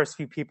 like the first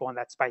few people in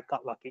that spike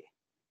got lucky.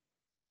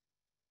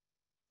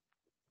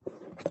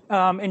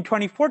 In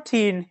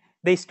 2014,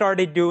 they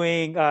started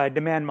doing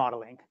demand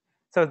modeling.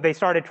 So they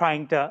started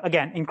trying to,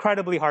 again,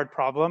 incredibly hard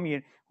problem.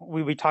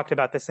 We talked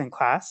about this in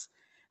class.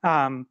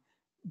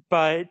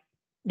 But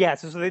yeah,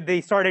 so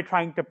they started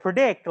trying to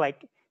predict,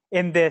 like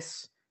in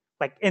this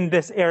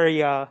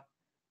area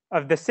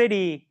of the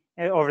city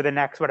over the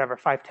next,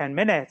 5-10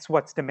 minutes,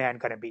 what's demand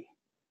going to be?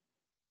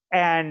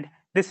 And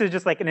this is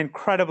just like an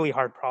incredibly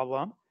hard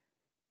problem.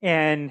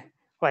 And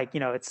like,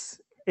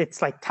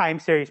 it's like time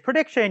series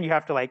prediction. You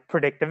have to like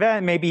predict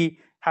event, maybe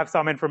have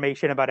some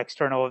information about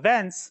external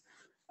events.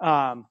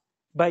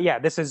 But yeah,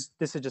 this is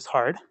just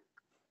hard.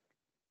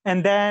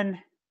 And then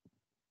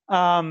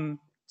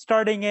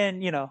starting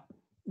in,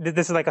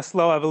 this is like a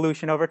slow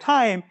evolution over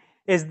time,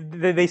 is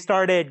they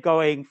started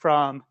going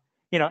from,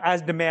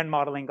 as demand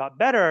modeling got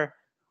better,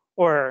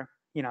 or,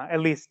 at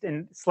least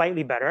in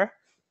slightly better,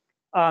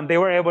 they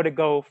were able to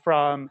go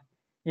from,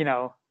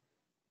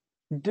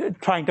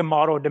 trying to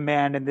model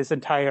demand in this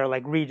entire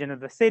like region of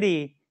the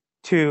city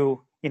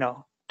to,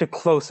 to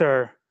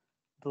closer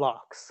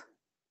blocks.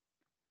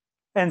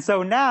 And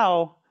so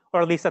now,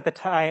 or at least at the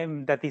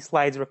time that these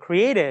slides were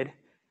created,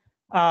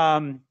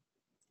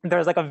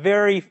 there's like a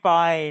very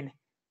fine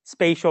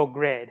spatial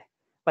grid.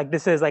 Like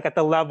this is like at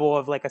the level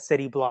of like a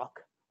city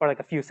block or like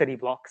a few city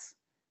blocks.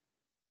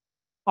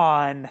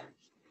 On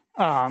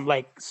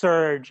like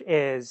Surge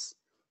is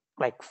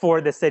like for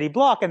the city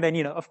block, and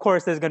then of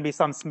course there's going to be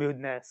some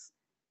smoothness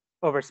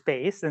over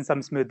space and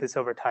some smoothness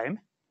over time.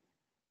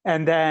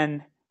 And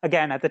then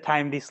again, at the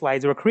time these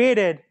slides were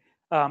created,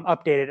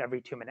 updated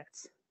every 2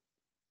 minutes.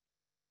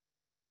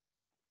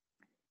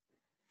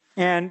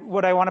 And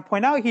what I want to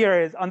point out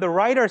here is on the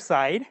rider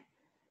side,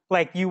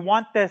 like you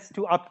want this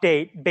to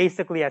update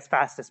basically as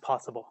fast as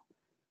possible,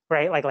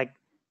 right? Like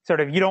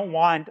sort of you don't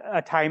want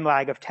a time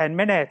lag of 10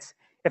 minutes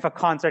if a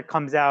concert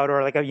comes out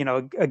or like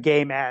a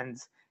game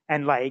ends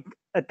and like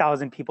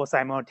 1,000 people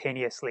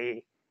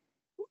simultaneously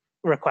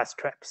request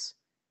trips.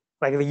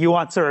 Like you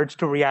want Surge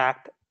to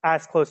react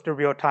as close to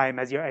real time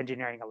as your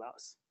engineering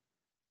allows.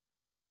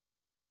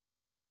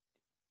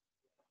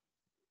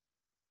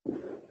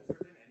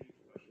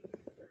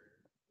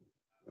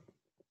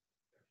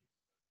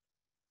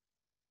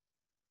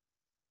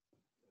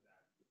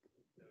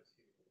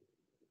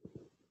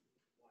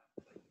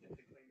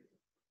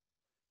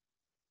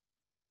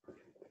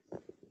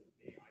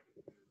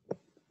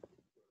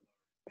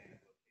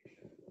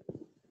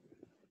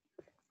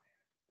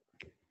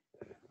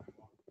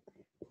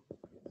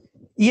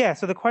 Yeah,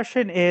 so the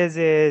question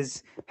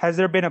is has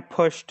there been a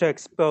push to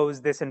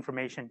expose this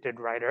information to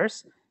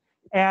riders?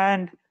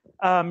 And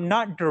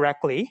not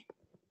directly,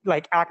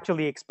 like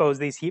actually expose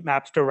these heat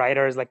maps to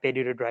riders like they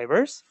do to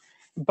drivers.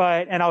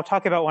 And I'll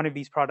talk about one of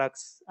these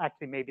products,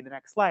 actually maybe the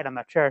next slide, I'm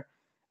not sure.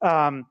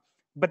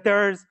 But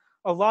there's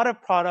a lot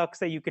of products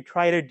that you could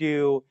try to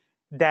do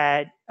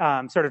that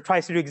sort of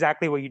tries to do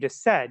exactly what you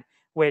just said,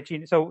 which,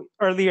 so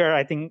earlier,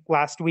 I think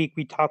last week,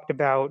 we talked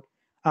about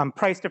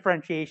price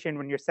differentiation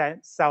when you're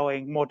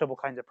selling multiple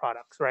kinds of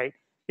products, right?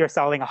 You're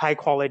selling a high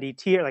quality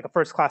tier, like a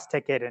first class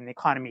ticket and an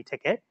economy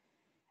ticket.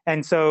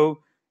 And so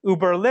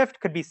Uber, Lyft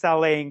could be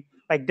selling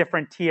like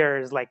different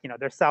tiers, like,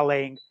 they're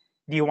selling,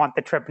 do you want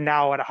the trip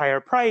now at a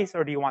higher price,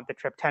 or do you want the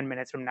trip 10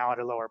 minutes from now at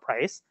a lower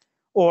price?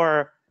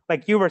 Or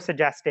like you were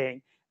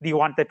suggesting, do you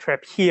want the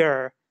trip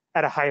here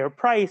at a higher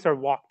price or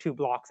walk 2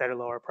 blocks at a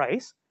lower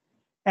price?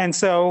 And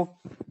so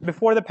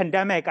before the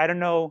pandemic, I don't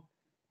know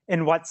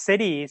in what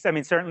cities, I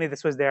mean, certainly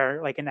this was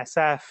there like in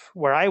SF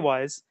where I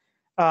was,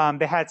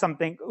 Uber had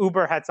something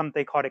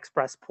called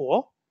Express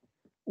Pool,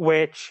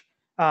 which,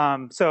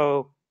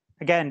 so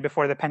again,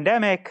 before the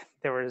pandemic,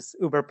 there was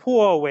Uber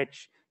Pool,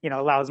 which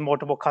allows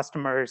multiple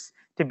customers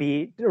to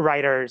be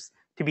riders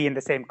to be in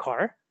the same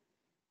car.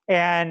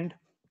 And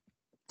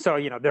so,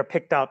 they're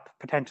picked up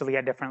potentially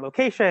at different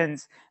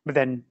locations, but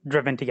then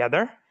driven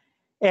together.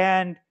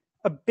 And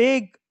a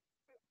big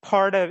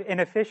part of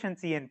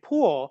inefficiency in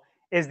Pool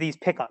is these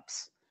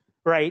pickups,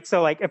 right?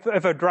 So like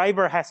if a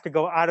driver has to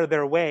go out of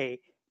their way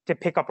to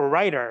pick up a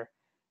rider,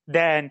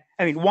 then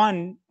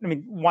one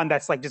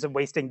that's like just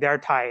wasting their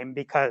time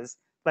because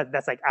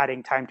that's like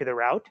adding time to the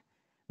route.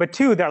 But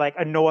two, they're like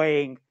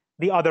annoying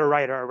the other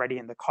rider already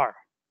in the car.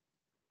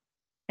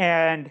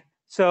 And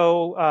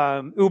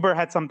so Uber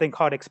had something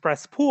called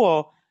Express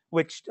Pool,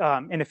 which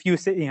in a few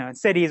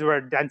cities where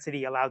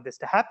density allowed this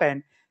to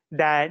happen,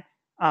 that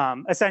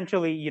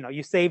essentially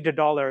you saved $1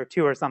 or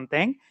 $2 or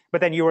something,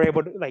 but then you were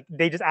able to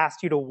they just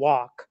asked you to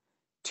walk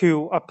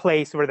to a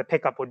place where the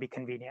pickup would be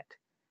convenient.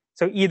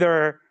 So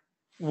either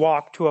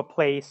walk to a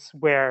place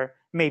where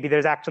maybe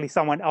there's actually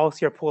someone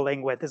else you're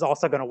pooling with is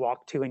also going to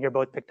walk to and you're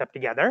both picked up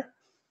together,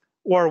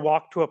 or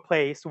walk to a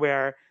place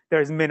where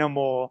there's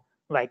minimal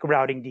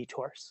routing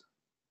detours.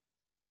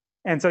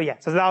 And so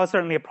so that was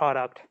certainly a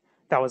product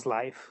that was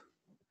live.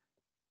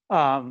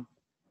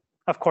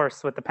 Of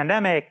course, with the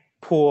pandemic,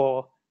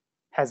 Pool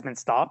has been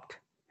stopped,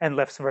 and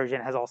Lyft's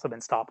version has also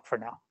been stopped for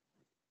now.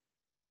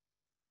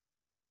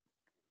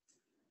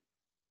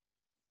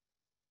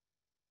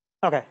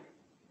 Okay.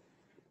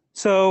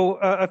 So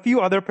a few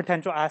other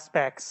potential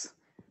aspects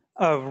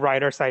of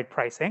rider-side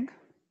pricing.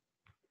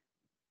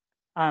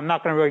 I'm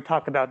not going to really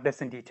talk about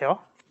this in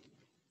detail.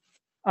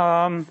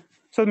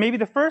 So maybe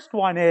the first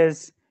one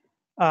is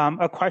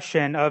a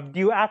question of,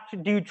 do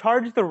you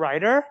charge the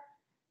rider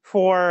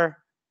for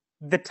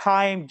the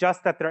time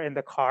just that they're in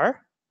the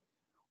car,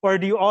 or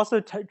do you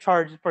also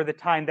charge for the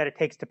time that it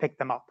takes to pick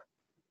them up,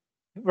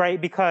 right?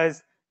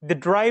 Because the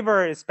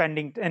driver is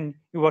spending, and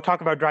we'll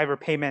talk about driver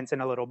payments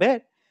in a little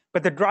bit,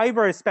 but the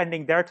driver is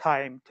spending their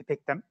time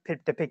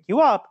to pick you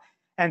up,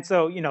 and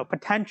so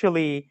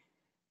potentially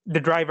the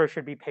driver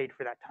should be paid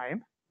for that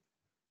time.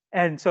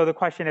 And so the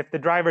question, if the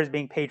driver is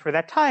being paid for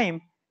that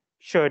time,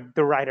 should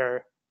the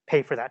rider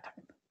pay for that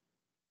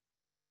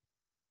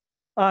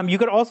time? You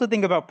could also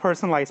think about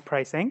personalized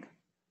pricing.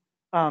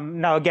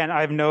 Now, again,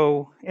 I have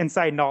no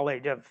inside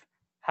knowledge of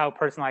how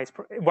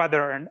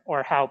whether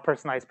or how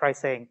personalized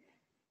pricing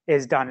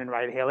is done in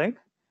ride hailing.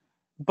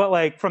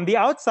 But from the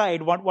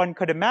outside, what one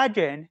could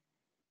imagine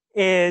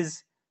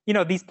is,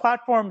 these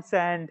platforms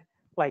send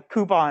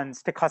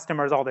coupons to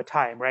customers all the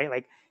time,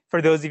 right?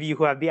 For those of you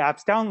who have the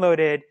apps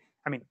downloaded,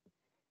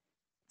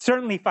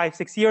 certainly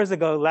 5-6 years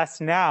ago, less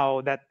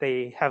now that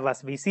they have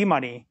less VC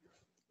money,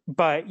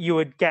 but you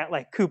would get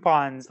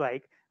coupons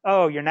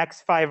oh, your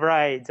next 5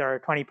 rides are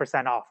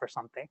 20% off or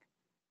something.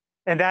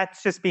 And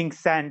that's just being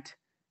sent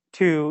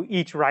to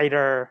each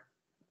rider,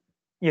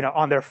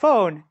 on their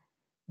phone.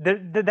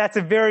 That's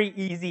a very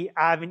easy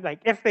avenue.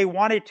 If they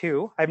wanted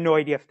to, I have no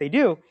idea if they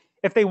do.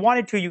 If they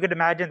wanted to, you could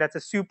imagine that's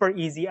a super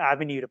easy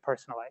avenue to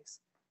personalize,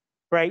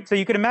 right? So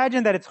you could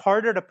imagine that it's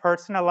harder to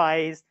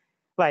personalize,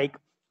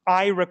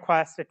 I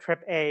request a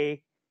trip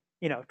A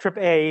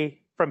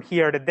from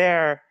here to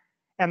there,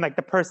 and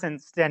the person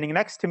standing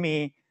next to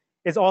me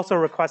is also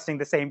requesting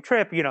the same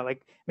trip.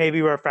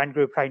 Maybe we're a friend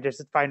group trying to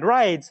just find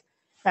rides,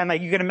 and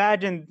you can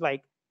imagine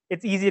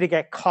it's easy to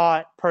get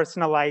caught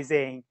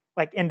personalizing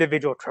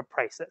individual trip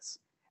prices,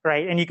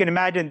 right? And you can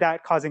imagine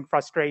that causing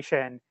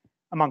frustration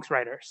amongst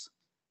riders.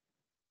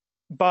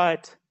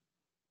 But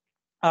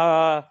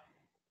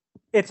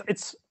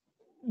it's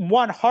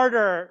one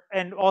harder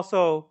and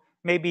also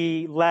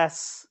maybe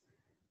less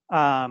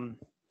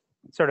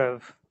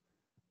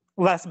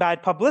less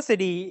bad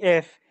publicity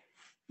if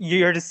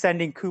you're just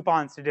sending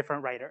coupons to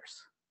different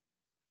riders,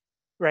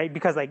 right?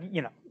 Because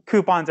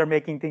coupons are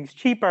making things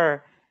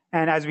cheaper,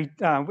 and as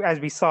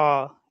we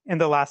saw in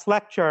the last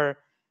lecture,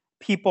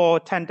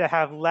 people tend to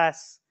have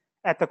less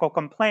ethical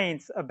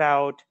complaints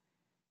about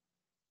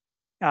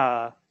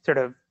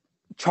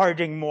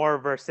charging more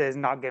versus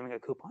not giving a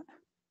coupon.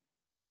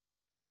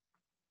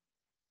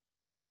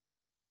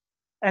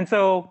 And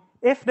so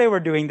if they were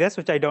doing this,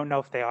 which I don't know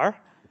if they are,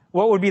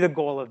 what would be the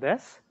goal of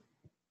this?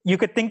 You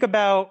could think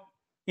about,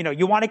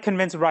 you want to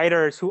convince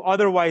riders who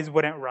otherwise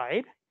wouldn't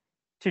ride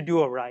to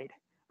do a ride,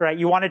 right?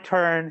 You want to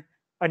turn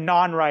a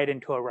non-ride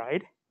into a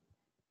ride.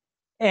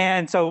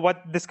 And so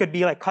what this could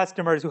be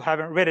customers who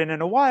haven't ridden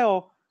in a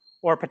while,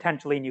 or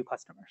potentially new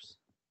customers.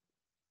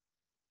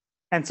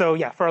 And so,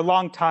 for a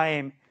long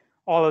time,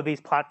 all of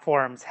these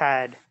platforms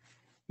had,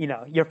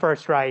 your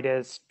first ride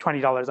is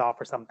 $20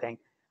 off or something.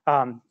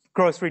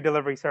 Grocery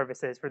delivery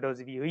services, for those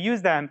of you who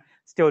use them,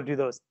 still do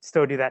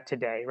that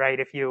today, right?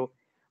 If you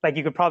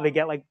you could probably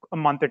get a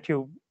month or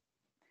two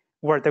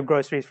worth of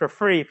groceries for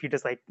free if you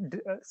just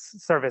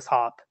service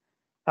hop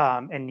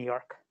in New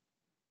York,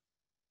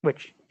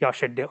 which y'all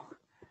should do.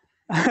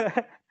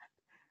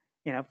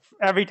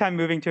 Every time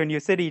moving to a new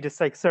city, just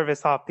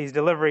service hop these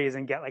deliveries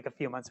and get a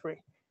few months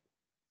free.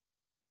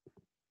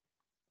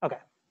 Okay.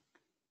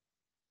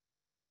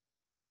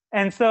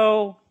 And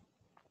so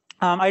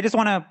I just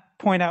want to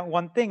point out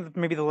one thing,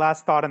 maybe the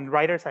last thought on the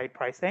writer side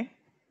pricing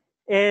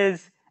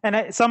is,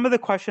 and some of the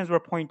questions we're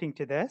pointing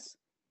to this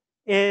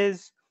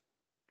is,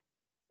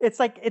 it's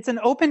an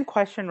open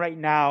question right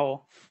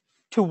now.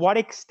 To what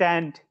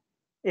extent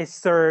is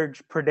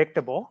surge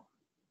predictable?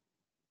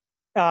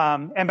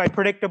 And by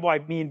predictable, I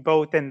mean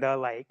both in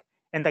the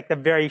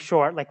very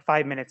short,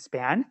 5-minute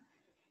span,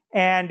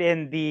 and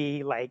in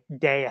the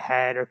day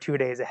ahead or 2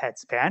 days ahead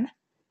span.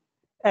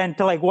 And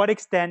to what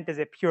extent is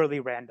it purely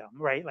random,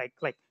 right? Like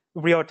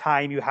real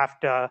time, you have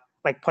to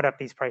put up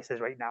these prices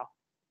right now.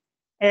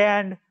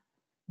 And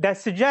that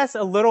suggests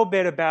a little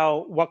bit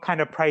about what kind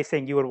of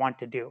pricing you would want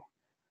to do.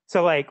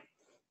 So a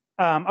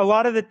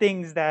lot of the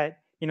things that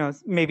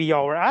maybe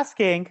y'all were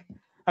asking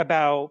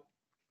about,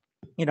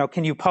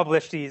 can you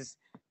publish these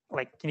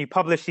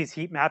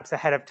heat maps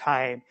ahead of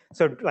time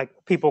so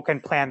people can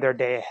plan their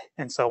day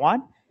and so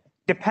on,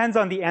 depends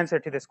on the answer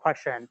to this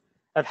question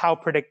of how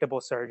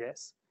predictable surge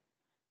is.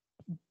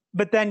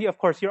 But then, of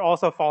course, you're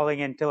also falling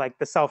into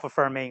the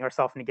self-affirming or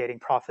self-negating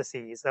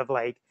prophecies of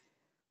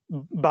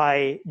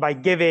by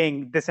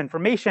giving this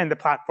information, the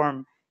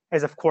platform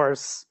is, of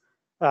course,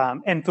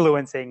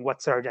 influencing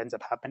what surge ends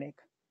up happening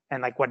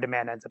and what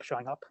demand ends up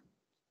showing up.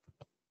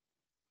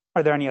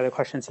 Are there any other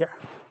questions here?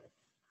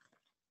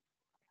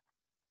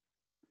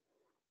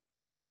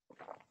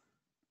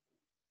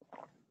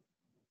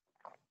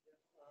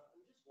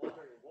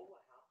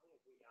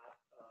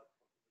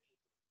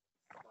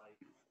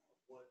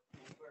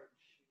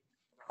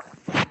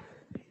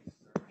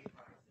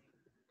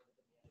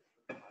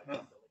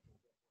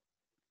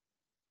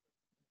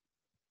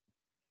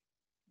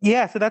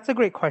 Yeah, so that's a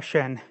great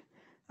question.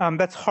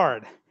 That's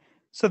hard.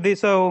 So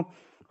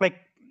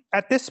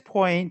at this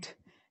point,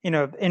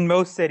 in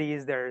most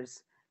cities,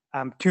 there's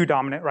two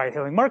dominant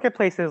ride-hailing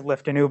marketplaces,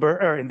 Lyft and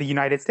Uber, or in the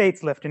United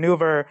States, Lyft and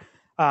Uber.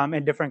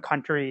 In different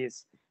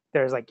countries,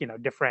 there's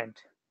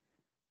different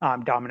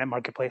dominant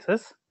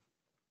marketplaces.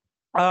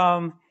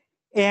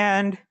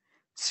 And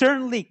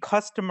certainly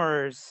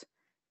customers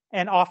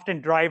and often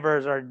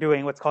drivers are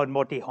doing what's called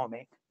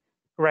multi-homing,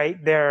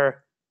 right?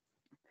 They're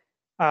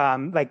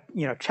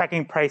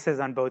checking prices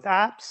on both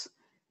apps,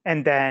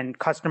 and then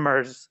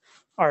customers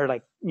are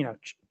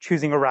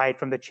choosing a ride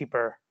from the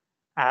cheaper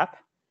app.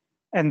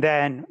 And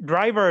then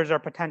drivers are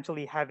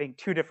potentially having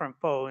two different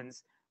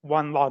phones,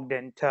 one logged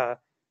into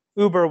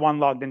Uber, one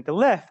logged into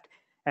Lyft,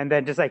 and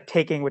then just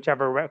taking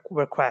whichever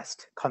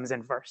request comes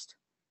in first.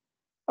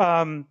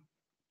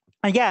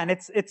 Again,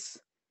 it's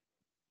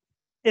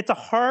a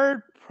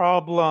hard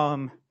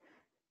problem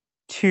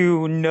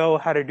to know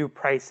how to do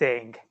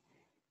pricing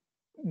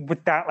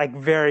with that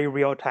very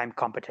real-time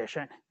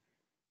competition,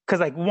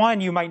 because one,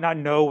 you might not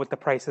know what the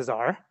prices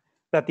are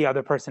that the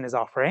other person is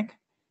offering,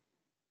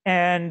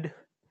 and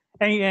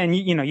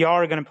y'all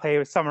are going to play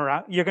with some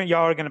around.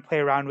 Y'all are going to play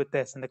around with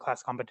this in the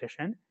class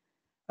competition,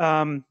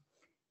 and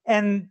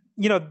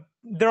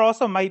there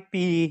also might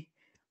be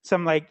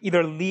some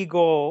either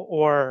legal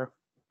or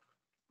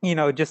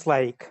just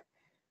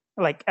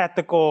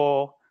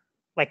ethical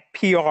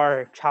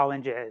PR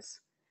challenges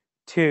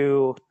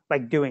to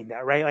doing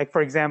that, right?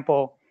 For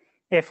example,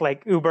 if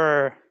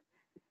Uber,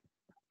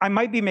 I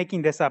might be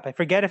making this up. I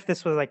forget if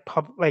this was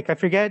I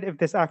forget if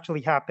this actually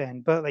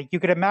happened, but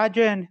you could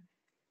imagine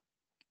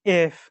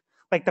if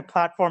the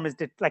platform is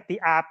the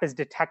app is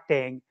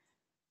detecting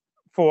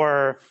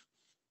for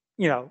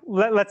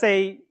let's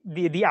say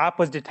the app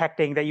was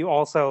detecting that you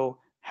also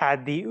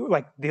had the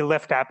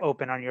Lyft app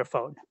open on your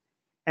phone,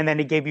 and then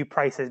it gave you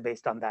prices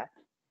based on that,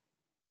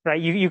 right?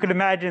 You could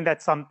imagine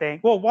that something,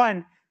 well,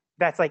 one,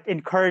 that's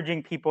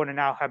encouraging people to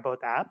now have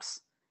both apps,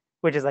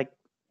 which is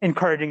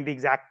encouraging the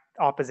exact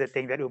opposite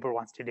thing that Uber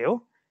wants to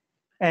do.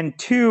 And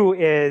two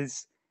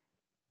is,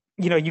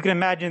 you can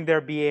imagine there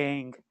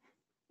being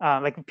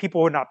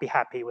people would not be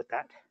happy with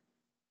that.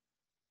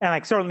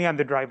 And certainly on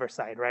the driver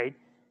side, right?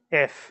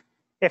 If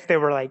they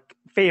were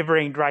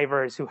favoring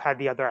drivers who had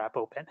the other app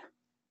open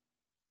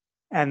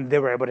and they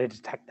were able to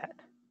detect that.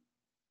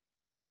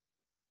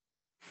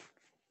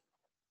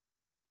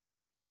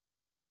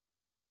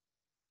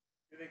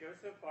 Do they go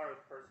so far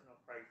with personal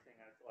pricing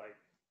as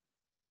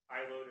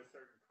I load a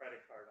certain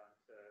credit card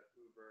onto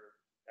Uber,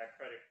 that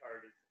credit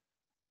card is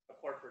a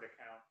corporate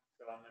account,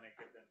 so I'm going to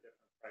give them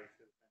different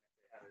prices than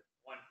if they had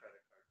one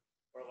credit card?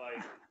 Or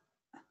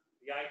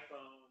the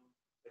iPhone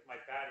with my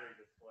battery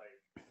display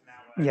is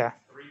now at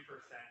 3%,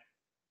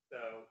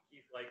 so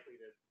he's likely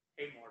to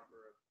pay more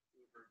for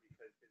Uber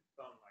because his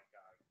phone might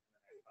die in the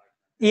next 5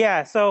 minutes.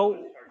 Yeah,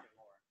 so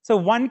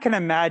one can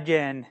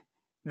imagine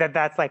that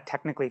that's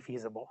technically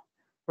feasible,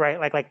 right?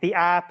 The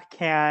app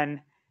can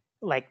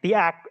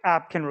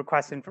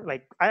request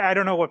I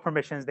don't know what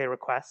permissions they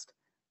request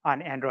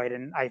on Android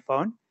and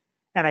iPhone,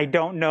 and I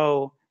don't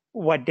know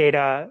what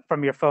data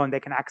from your phone they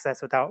can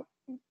access without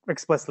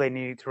explicitly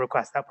needing to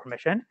request that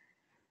permission.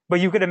 But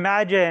you could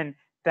imagine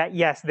that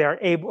yes, they're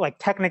able,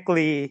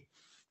 technically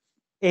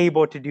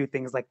able to do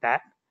things like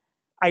that.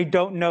 I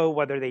don't know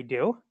whether they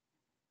do,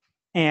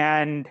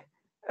 and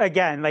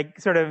again,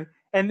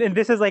 and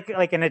this is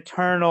an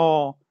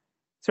eternal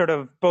sort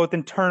of both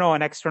internal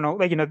and external,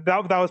 like,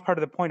 that was part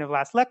of the point of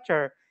last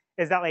lecture,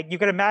 is that like you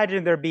could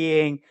imagine there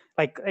being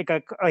like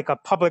a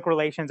public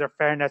relations or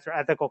fairness or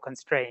ethical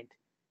constraint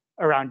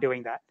around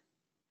doing that.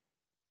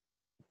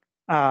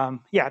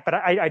 Yeah, but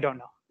I don't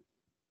know.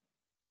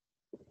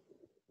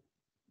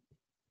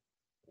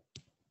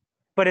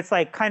 But it's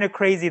like kind of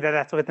crazy that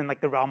that's within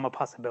like the realm of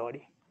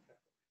possibility.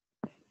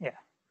 Yeah.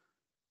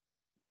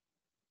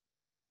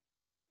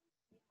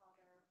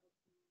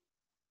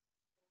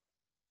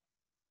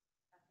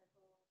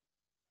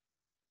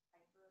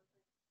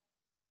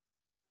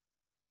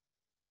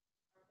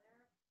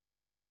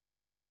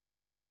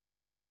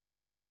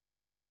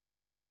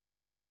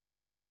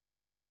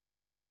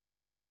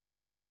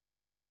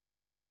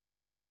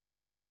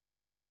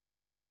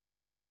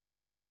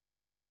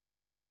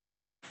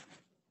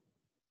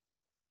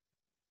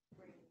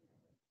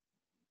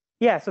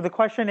 Yeah, so the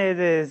question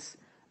is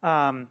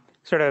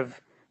sort of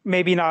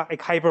maybe not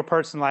like hyper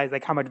personalized,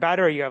 like how much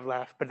battery you have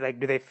left, but like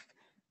do they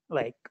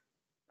like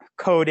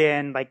code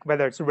in like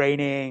whether it's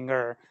raining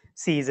or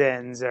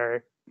seasons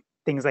or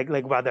things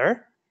like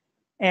weather.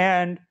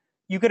 And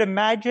you could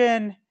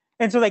imagine,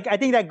 and so like I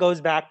think that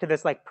goes back to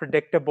this like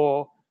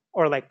predictable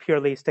or like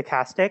purely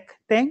stochastic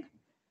thing,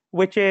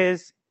 which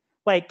is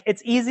like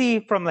it's easy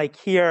from like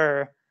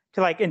here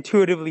to like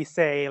intuitively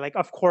say like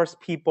of course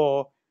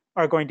people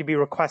are going to be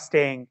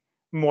requesting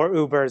more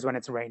Ubers when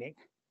it's raining.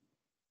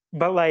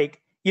 But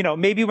like,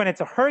 maybe when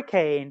it's a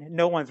hurricane,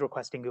 no one's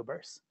requesting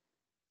Ubers.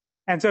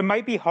 And so it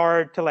might be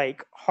hard to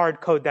like hard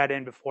code that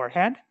in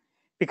beforehand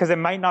because it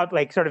might not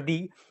like sort of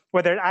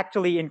whether it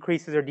actually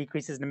increases or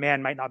decreases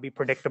demand might not be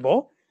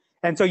predictable.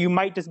 And so you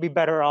might just be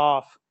better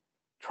off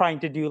trying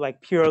to do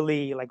like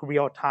purely like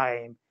real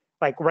time.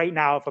 Like right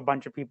now, if a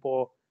bunch of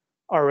people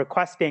are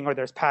requesting or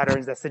there's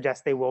patterns that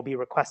suggest they will be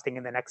requesting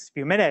in the next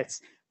few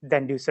minutes,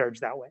 then do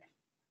surge that way.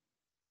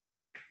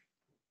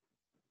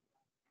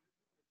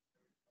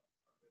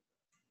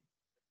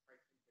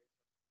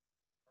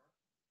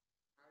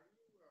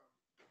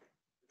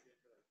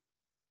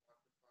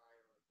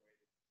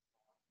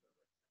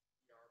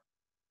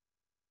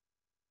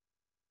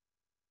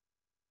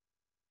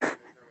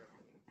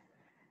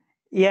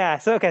 Yeah.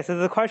 So okay. So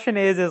the question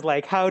is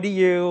like, how do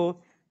you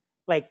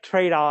like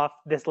trade off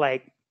this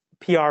like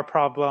PR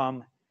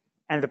problem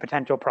and the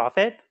potential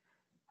profit?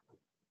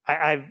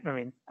 I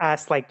mean,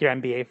 ask like your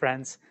MBA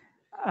friends.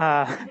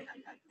 Uh,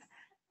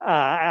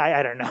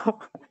 I don't know.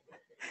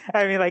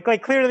 I mean,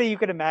 like clearly you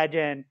could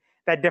imagine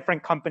that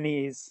different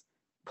companies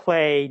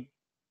play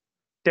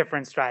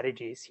different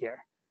strategies here,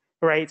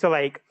 right? So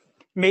like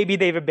maybe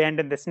they've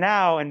abandoned this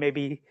now, and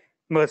maybe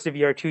most of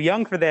you are too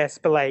young for this,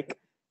 but like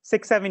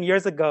 6, 7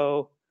 years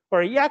ago,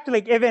 or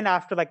actually like even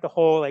after like the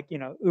whole like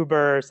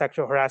Uber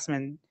sexual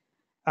harassment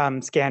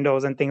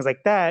scandals and things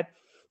like that,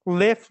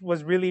 Lyft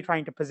was really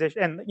trying to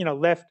position, and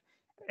Lyft,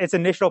 its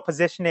initial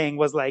positioning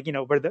was like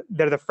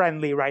they're the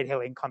friendly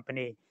ride-hailing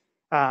company.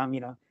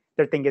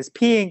 Their thing is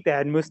pink. They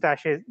had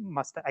mustaches.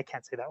 I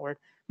can't say that word.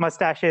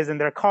 Mustaches in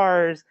their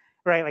cars,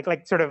 right?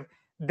 Like sort of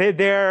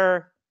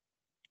their.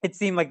 It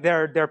seemed like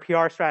their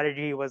PR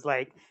strategy was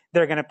like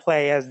they're going to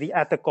play as the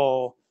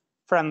ethical,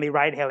 friendly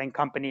ride-hailing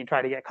company and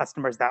try to get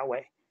customers that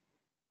way.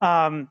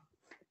 I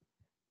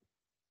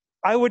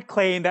would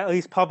claim that at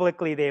least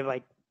publicly they've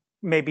like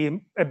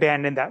maybe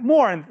abandoned that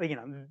more,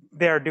 and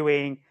they're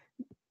doing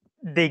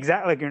the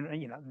exact like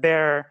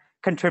they're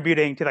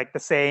contributing to like the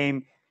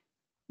same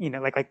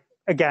like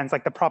against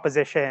like the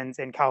propositions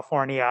in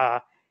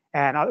California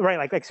and right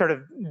like sort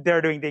of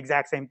they're doing the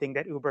exact same thing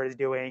that Uber is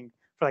doing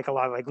for like a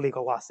lot of like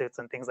legal lawsuits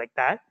and things like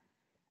that.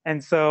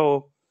 And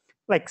so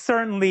like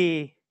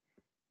certainly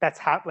that's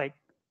how like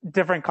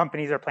different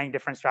companies are playing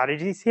different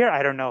strategies here.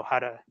 I don't know how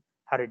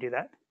to do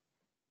that.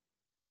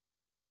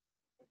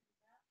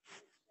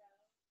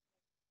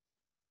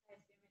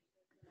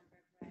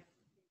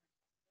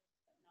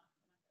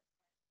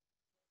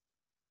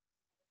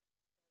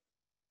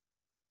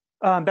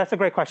 That's a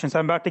great question. So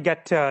I'm about to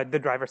get to the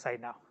driver side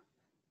now.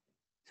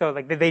 So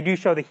like they do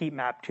show the heat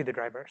map to the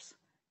drivers.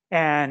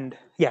 And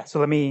yeah, so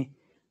let me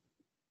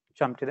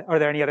jump to that. Are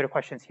there any other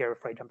questions here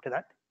before I jump to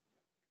that?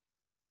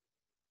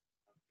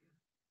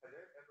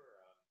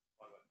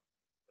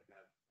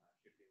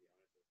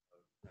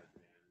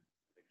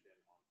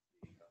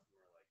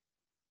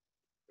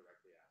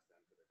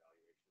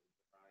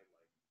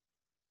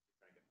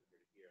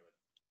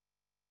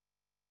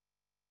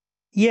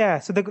 Yeah,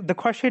 so the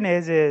question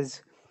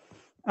is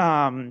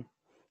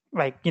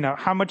like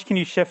how much can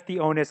you shift the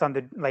onus on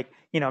the like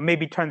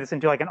maybe turn this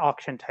into like an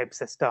auction type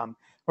system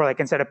where like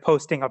instead of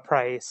posting a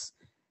price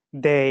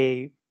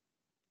they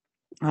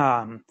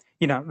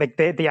like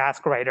they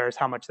ask writers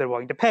how much they're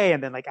willing to pay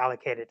and then like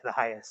allocate it to the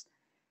highest.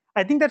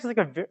 I think that's like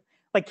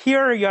like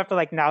here you have to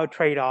like now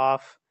trade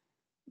off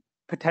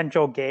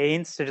potential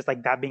gains to just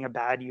like that being a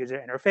bad user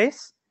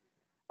interface.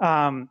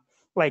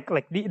 Like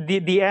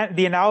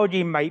the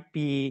analogy might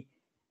be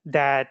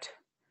that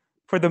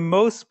for the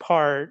most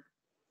part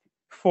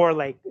for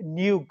like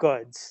new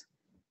goods,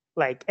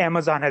 like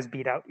Amazon has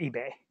beat out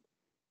eBay,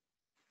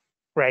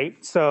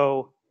 right?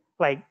 So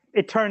like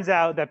it turns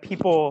out that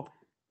people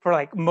for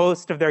like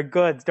most of their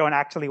goods don't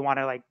actually want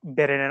to like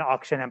bid in an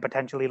auction and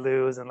potentially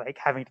lose and like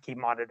having to keep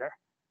monitor.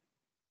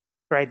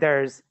 Right?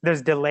 There's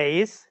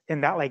delays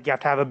in that like you have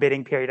to have a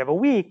bidding period of a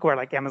week where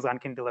like Amazon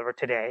can deliver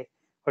today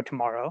or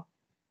tomorrow,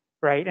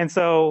 right? And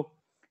so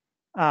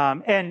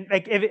and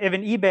like if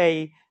in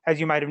eBay, as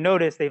you might have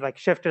noticed, they've like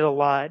shifted a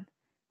lot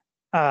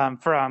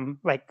from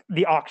like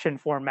the auction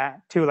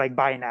format to like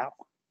buy now.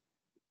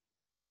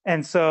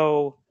 And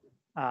so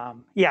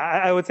yeah,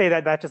 I would say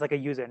that that's just like a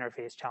user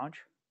interface challenge.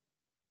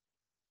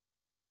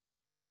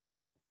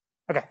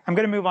 Okay, I'm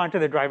going to move on to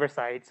the driver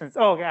side since,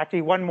 oh,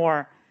 actually one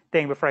more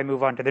thing before I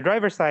move on to the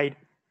driver side.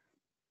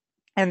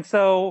 And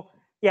so,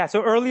 yeah,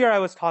 so earlier I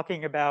was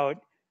talking about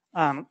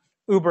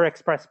Uber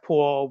Express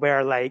Pool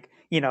where like,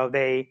 you know,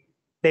 they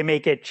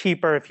make it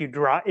cheaper if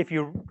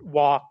you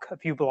walk a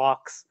few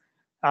blocks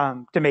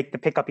to make the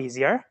pickup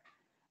easier.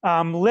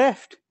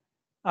 Lyft,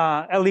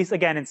 at least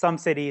again in some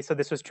cities, so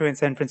this was true in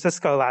San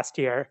Francisco last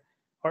year,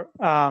 or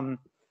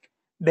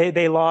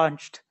they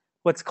launched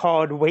what's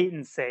called Wait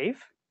and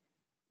Save,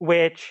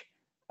 which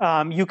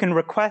you can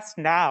request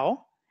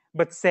now,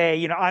 but say,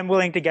 you know, I'm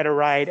willing to get a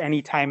ride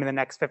anytime in the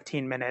next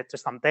 15 minutes or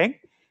something,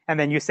 and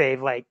then you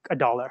save like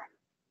 $1.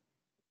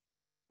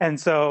 And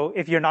so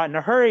if you're not in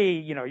a hurry,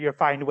 you know, you're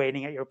fine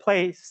waiting at your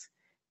place,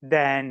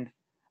 then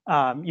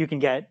you can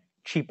get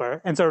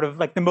cheaper. And sort of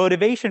like the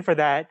motivation for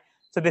that,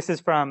 so this is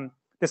from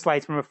the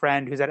slides from a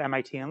friend who's at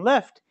MIT and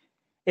Lyft,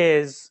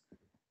 is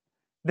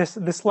the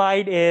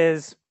slide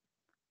is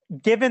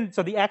given,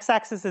 so the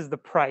x-axis is the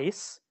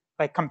price,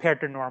 like compared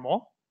to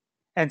normal.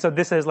 And so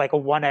this is like a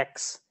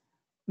 1x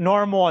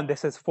normal, and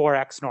this is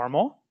 4x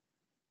normal.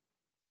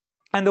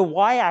 And the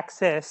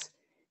y-axis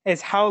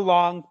is how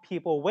long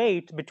people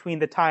wait between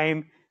the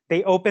time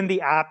they open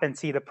the app and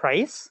see the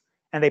price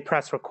and they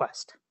press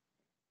request.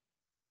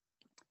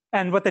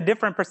 And what the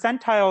different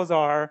percentiles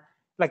are,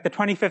 like the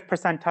 25th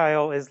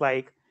percentile is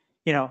like,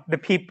 you know, the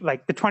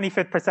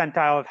 25th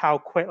percentile of how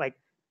quick,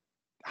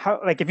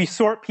 like if you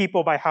sort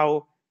people by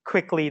how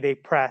quickly they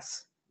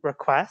press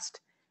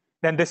request,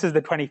 then this is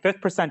the 25th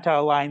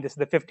percentile line, this is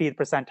the 50th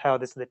percentile,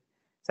 this is the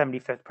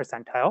 75th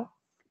percentile.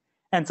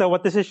 And so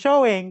what this is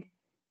showing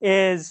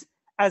is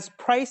as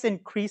price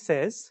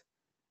increases,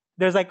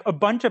 there's like a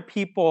bunch of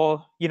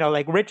people, you know,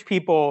 like rich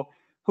people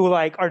who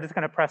like are just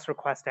going to press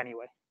request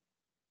anyway,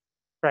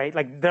 right?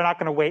 Like they're not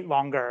going to wait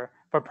longer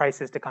for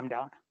prices to come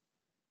down.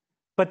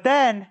 But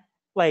then,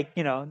 like,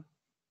 you know,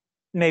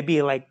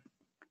 maybe like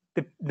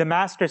the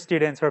master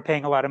students who are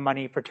paying a lot of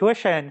money for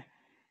tuition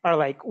are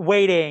like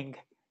waiting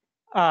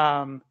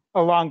a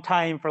long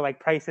time for like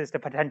prices to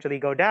potentially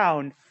go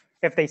down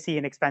if they see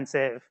an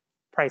expensive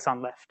price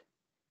on Lyft.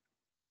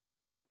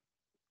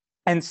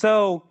 And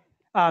so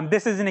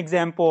this is an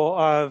example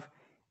of,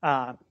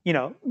 you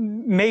know,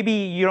 maybe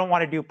you don't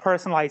want to do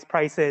personalized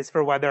prices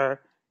for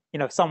whether, you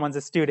know, someone's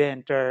a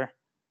student or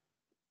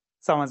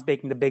someone's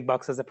making the big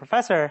bucks as a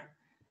professor.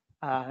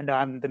 No,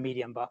 I'm the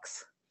medium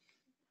bucks.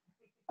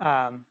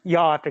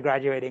 Y'all after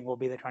graduating will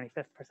be the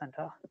 25th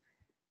percentile.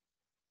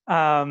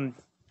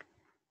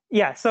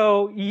 Yeah,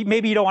 so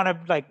maybe you don't want to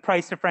like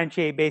price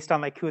differentiate based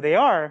on like who they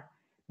are,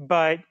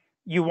 but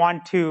you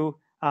want to,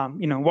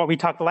 you know, what we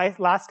talked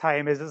last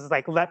time is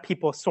like let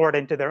people sort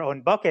into their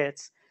own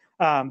buckets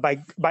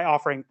by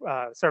offering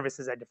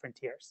services at different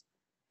tiers.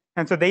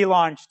 And so they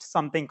launched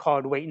something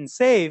called Wait and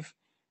Save,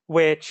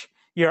 which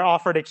you're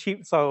offered a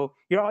cheap, so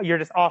you're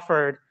just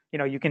offered, you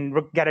know, you can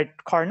get a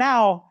car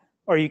now,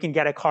 or you can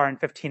get a car in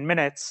 15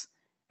 minutes,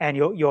 and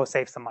you'll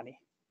save some money.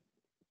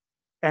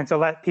 And so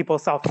let people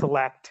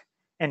self-select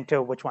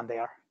into which one they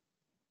are.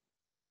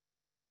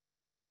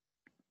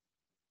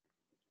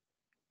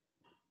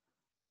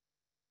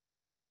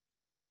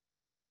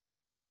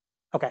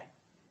 Okay,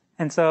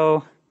 and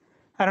so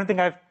I don't think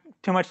I have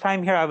too much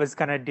time here. I was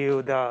going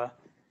to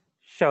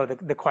show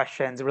the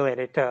questions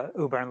related to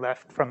Uber and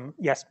Lyft from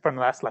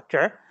last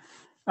lecture.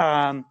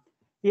 Yeah,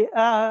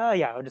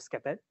 I'll just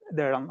skip it.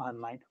 They're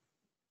online.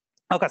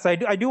 Okay, so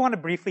I do want to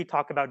briefly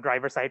talk about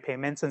driver-side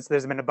payments since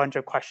there's been a bunch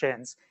of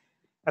questions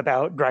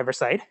about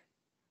driver-side.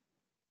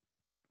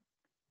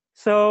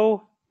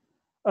 So,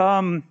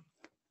 so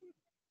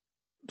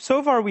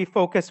far we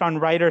focused on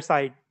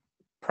rider-side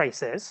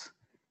prices,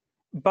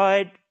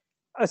 but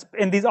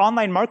in these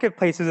online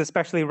marketplaces,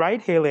 especially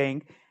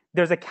ride-hailing,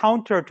 there's a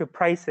counter to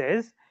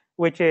prices,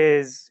 which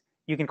is,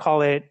 you can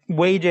call it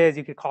wages,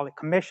 you could call it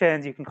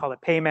commissions, you can call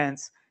it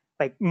payments,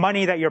 like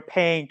money that you're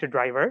paying to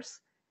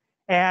drivers.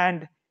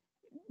 And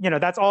you know,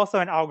 that's also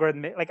an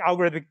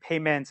algorithmic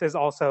payments is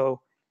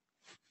also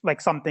like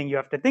something you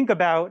have to think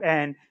about.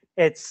 And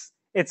it's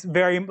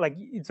very like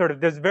sort of,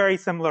 there's very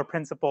similar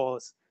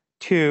principles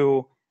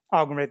to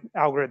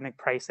algorithmic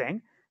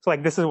pricing. So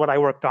like this is what I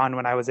worked on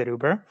when I was at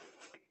Uber.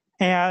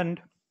 And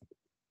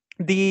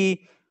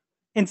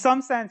in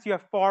some sense, you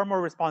have far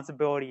more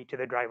responsibility to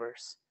the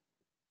drivers.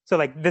 So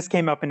like this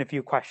came up in a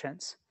few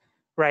questions,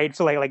 right?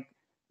 So like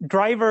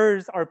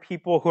drivers are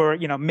people who are,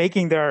 you know,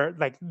 making their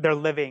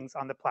livings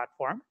on the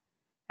platform.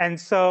 And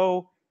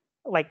so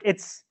like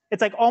it's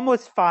it's like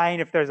almost fine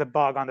if there's a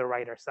bug on the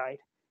writer side,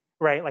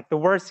 right? Like the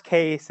worst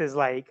case is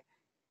like,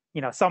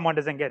 someone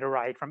doesn't get a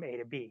ride from A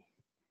to B,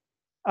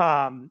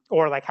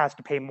 or like has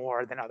to pay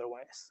more than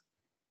otherwise.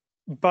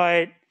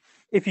 But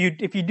if you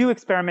do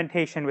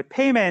experimentation with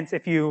payments,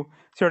 if you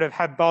sort of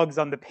have bugs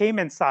on the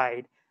payment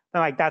side,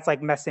 then like that's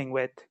like messing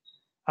with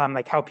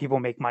like how people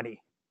make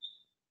money.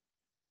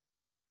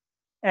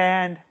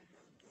 And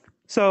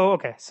so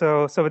okay,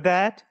 so with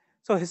that,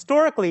 so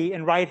historically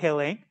in ride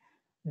hailing,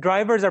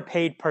 drivers are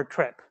paid per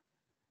trip.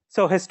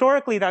 So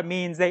historically that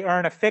means they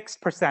earn a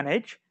fixed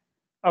percentage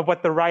of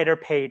what the rider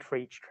paid for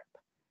each trip,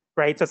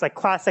 right? So it's like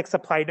classic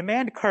supply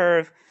demand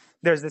curve.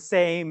 There's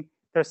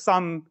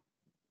some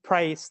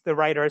price the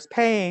rider is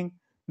paying,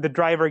 the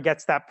driver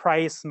gets that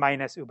price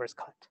minus Uber's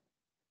cut.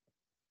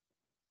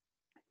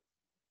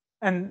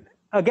 And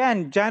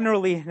again,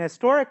 generally and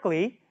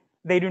historically,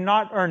 they do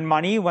not earn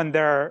money when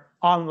they're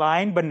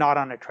online, but not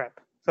on a trip.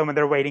 So when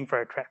they're waiting for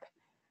a trip.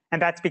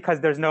 And that's because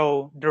there's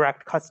no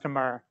direct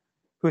customer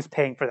who's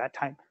paying for that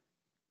time.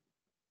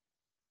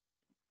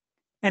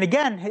 And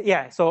again,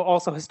 yeah, so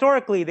also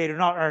historically, they do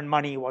not earn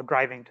money while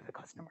driving to the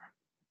customer.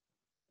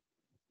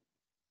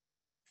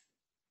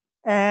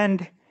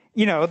 And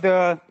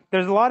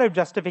there's a lot of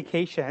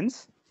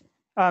justifications.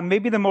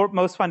 Maybe the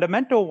most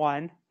fundamental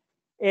one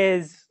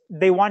is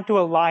they want to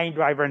align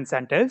driver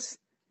incentives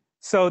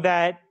so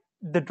that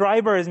the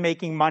driver is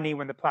making money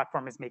when the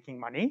platform is making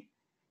money,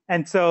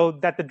 and so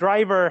that the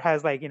driver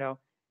has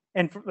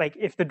and like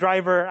if the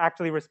driver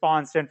actually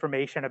responds to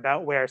information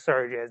about where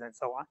surge is and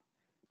so on,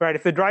 right?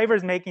 If the driver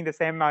is making the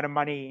same amount of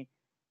money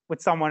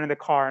with someone in the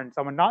car and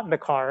someone not in the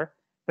car,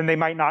 then they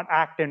might not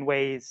act in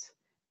ways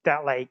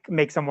that like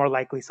makes it more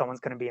likely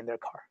someone's going to be in their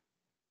car.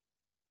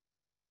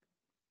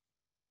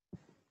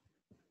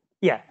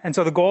 Yeah, and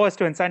so the goal is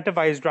to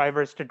incentivize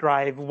drivers to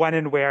drive when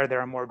and where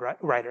there are more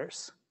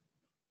riders.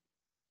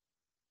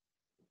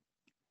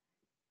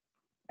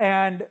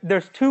 And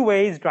there's two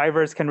ways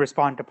drivers can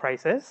respond to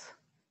prices.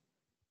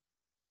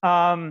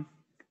 The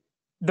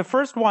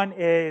first one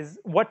is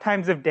what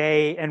times of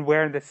day and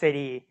where in the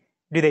city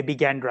do they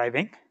begin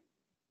driving,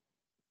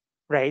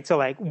 right? So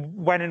like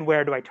when and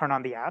where do I turn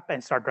on the app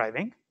and start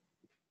driving?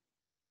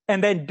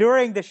 And then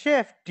during the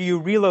shift, do you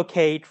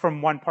relocate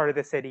from one part of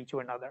the city to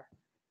another,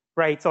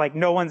 right? So like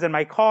no one's in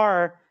my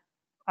car,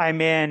 I'm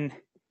in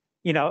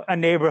a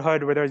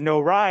neighborhood where there's no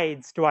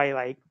rides. Do I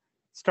like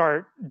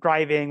start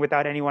driving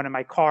without anyone in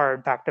my car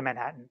back to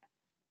Manhattan?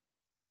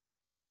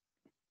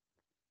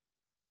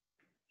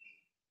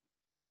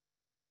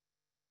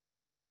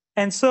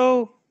 And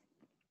so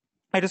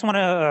I just want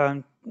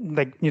to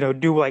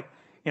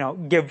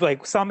give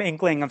like some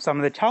inkling of some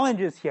of the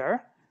challenges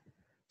here.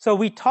 So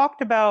we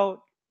talked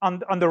about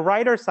on the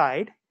rider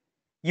side,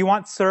 you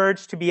want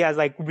surge to be as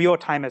like real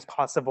time as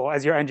possible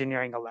as your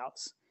engineering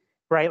allows,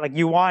 right? Like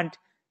you want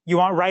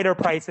rider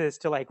prices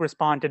to like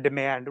respond to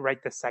demand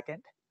right this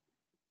second.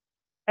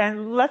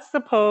 And let's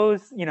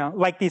suppose,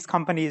 like these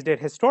companies did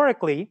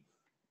historically,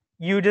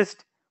 you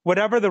just,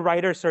 whatever the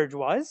rider surge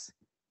was,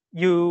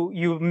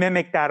 you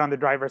mimic that on the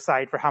driver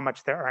side for how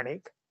much they're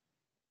earning.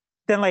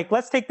 Then like,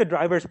 let's take the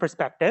driver's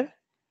perspective.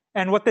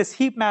 And what this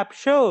heat map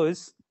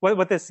shows,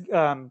 what this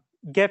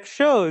GIF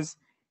shows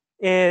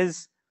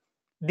is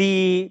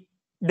the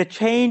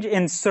change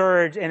in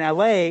surge in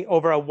LA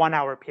over a 1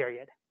 hour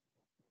period.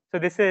 So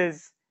this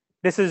is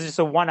just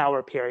a 1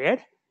 hour period.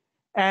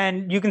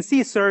 And you can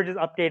see surge is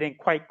updating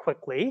quite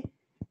quickly.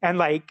 And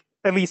like,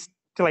 at least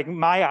to like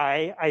my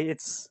eye,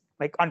 it's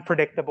like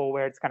unpredictable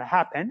where it's going to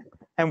happen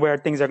and where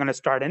things are going to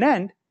start and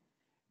end.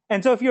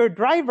 And so if you're a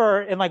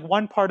driver in like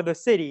one part of the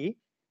city,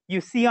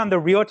 you see on the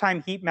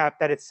real-time heat map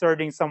that it's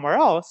surging somewhere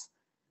else,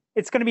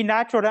 it's going to be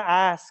natural to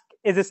ask,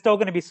 is it still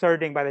going to be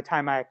surging by the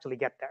time I actually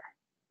get there?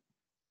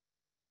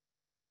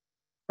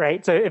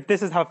 Right? So if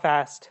this is how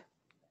fast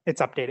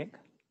it's updating.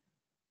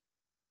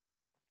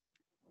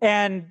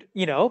 And,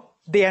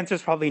 the answer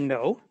is probably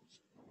no.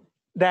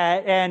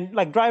 And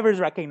like drivers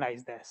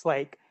recognize this.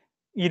 Like,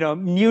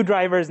 new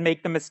drivers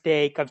make the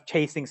mistake of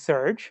chasing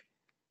surge,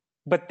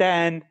 but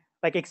then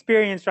like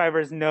experienced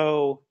drivers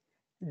know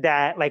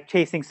that like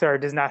chasing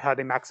surge is not how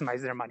they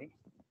maximize their money,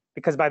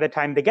 because by the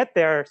time they get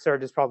there,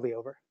 surge is probably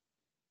over.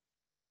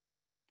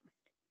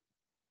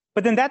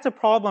 But then that's a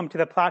problem to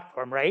the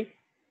platform, right?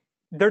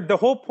 The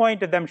whole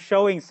point of them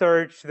showing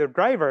surge to their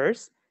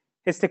drivers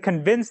is to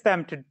convince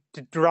them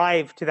to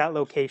drive to that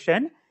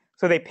location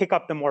so they pick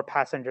up the more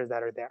passengers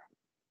that are there.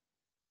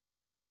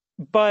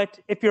 But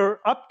if you're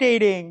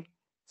updating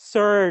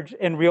surge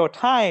in real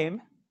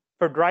time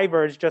for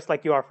drivers just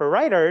like you are for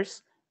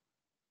riders,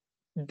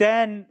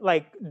 then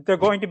like they're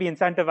going to be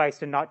incentivized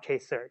to not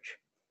chase surge.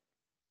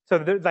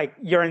 So like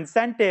your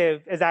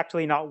incentive is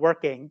actually not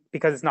working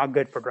because it's not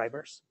good for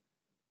drivers.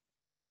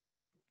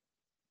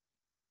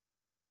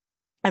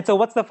 And so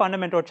what's the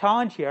fundamental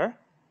challenge here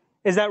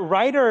is that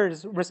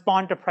riders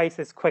respond to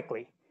prices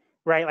quickly,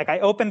 right? Like I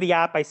open the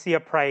app, I see a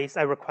price,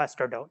 I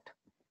request or don't.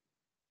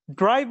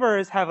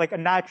 Drivers have like a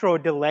natural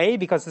delay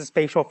because of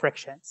spatial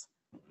frictions,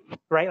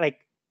 right? Like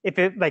if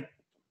it like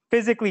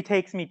physically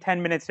takes me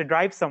 10 minutes to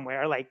drive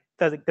somewhere, like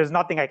there's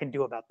nothing I can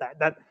do about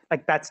that.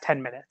 That's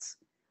 10 minutes.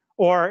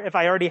 Or if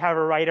I already have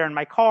a rider in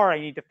my car, I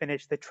need to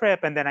finish the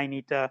trip and then I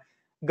need to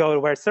go to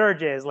where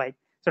Surge is. Like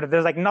sort of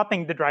there's like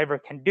nothing the driver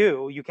can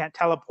do. You can't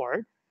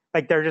teleport.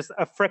 Like there's just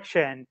a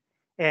friction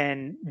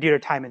in due to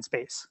time and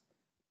space.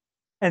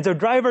 And so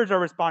drivers are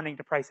responding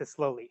to prices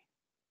slowly.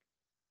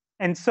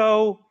 And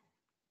so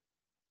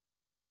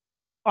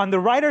on the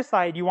rider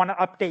side, you want to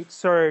update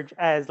Surge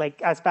as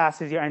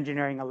fast as your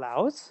engineering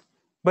allows.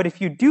 But if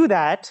you do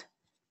that,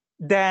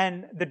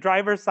 then the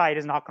driver side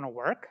is not going to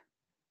work.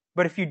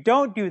 But if you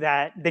don't do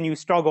that, then you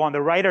struggle on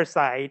the rider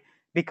side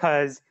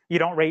because you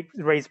don't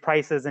raise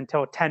prices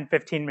until 10,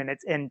 15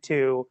 minutes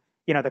into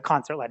the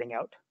concert letting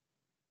out.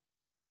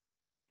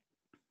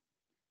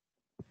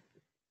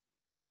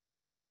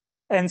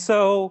 And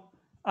so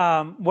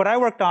what I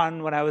worked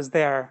on when I was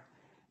there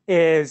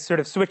is sort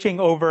of switching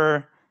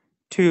over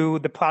to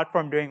the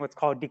platform doing what's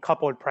called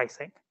decoupled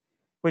pricing,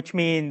 which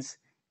means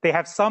they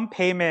have some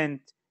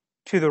payment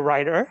to the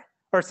rider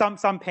or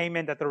some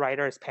payment that the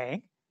rider is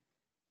paying.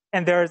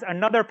 And there's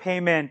another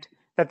payment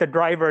that the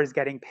driver is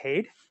getting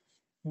paid.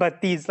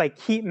 But these like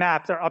heat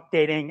maps are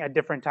updating at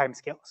different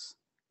timescales.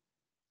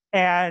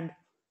 And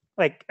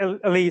like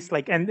at least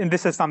like, and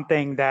this is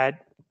something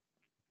that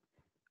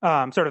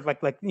sort of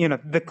like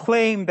the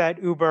claim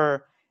that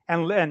Uber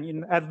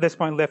and at this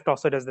point Lyft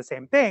also does the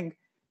same thing.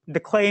 The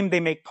claim they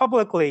make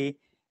publicly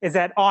is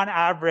that on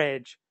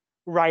average,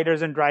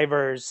 riders and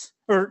drivers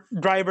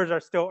are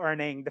still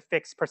earning the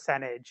fixed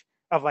percentage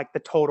of like the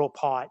total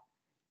pot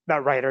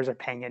that riders are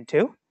paying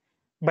into,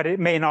 but it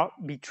may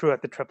not be true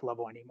at the trip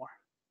level anymore.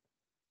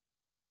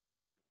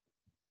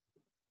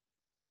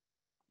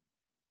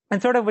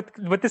 And sort of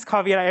with this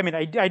caveat, I mean,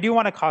 I do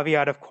want to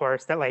caveat, of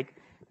course, that like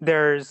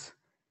there's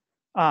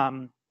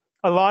a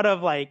lot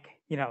of like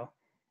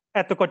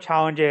ethical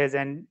challenges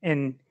and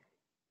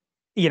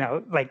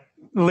like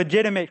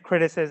legitimate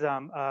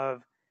criticism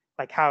of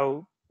like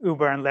how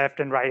Uber and Lyft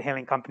and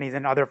ride-hailing companies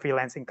and other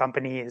freelancing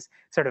companies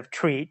sort of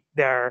treat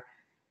their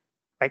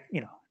like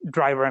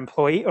driver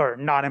employee or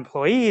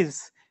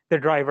non-employees, the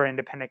driver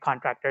independent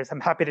contractors.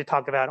 I'm happy to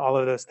talk about all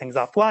of those things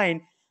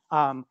offline.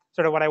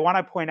 Sort of what I want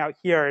to point out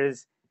here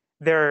is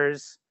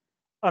there's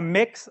a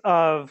mix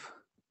of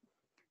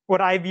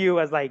what I view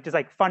as like just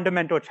like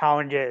fundamental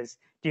challenges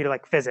due to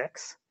like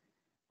physics,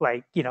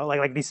 like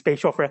like these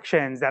spatial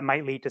frictions that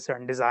might lead to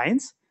certain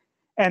designs,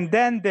 and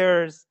then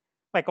there's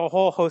like a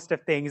whole host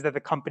of things that the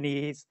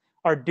companies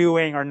are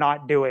doing or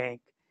not doing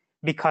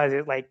because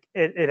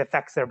it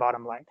affects their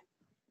bottom line.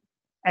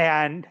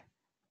 And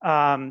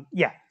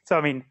yeah, so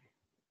I mean,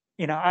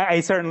 I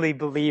certainly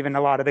believe in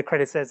a lot of the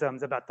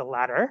criticisms about the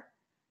latter,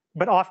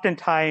 but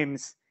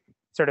oftentimes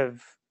sort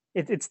of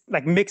it's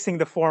like mixing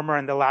the former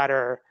and the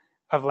latter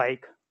of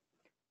like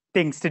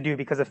things to do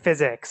because of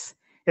physics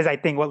is I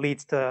think what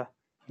leads to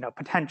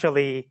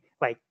potentially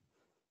like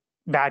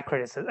bad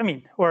criticism. I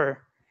mean,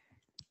 or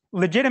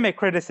legitimate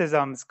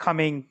criticisms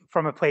coming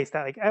from a place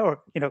that like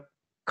or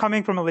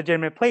coming from a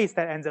legitimate place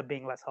that ends up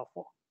being less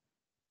helpful.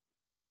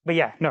 But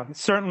yeah, no,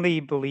 certainly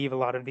believe a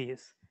lot of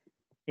these,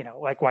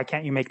 like why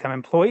can't you make them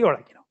employee or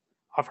like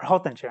offer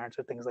health insurance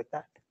or things like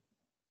that.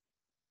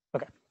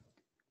 Okay.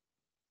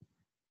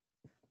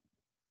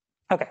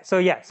 Okay, so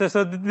yeah,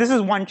 so this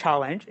is one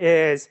challenge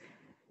is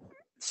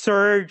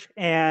Surge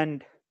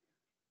and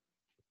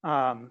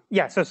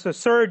yeah, so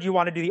Surge, you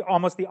want to do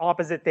almost the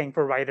opposite thing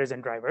for riders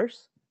and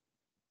drivers.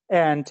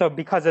 And so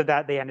because of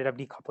that, they ended up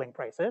decoupling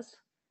prices.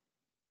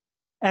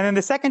 And then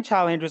the second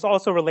challenge, which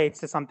also relates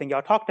to something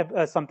y'all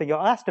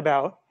asked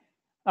about,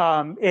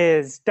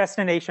 is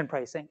destination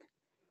pricing.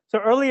 So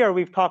earlier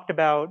we've talked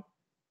about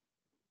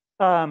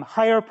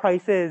higher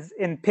prices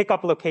in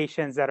pickup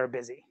locations that are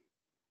busy,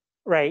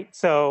 right?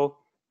 So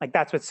like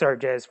that's what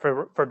Surge is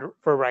for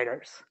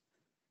riders.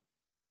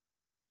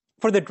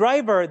 For the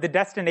driver, the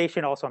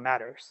destination also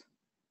matters,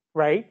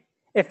 right?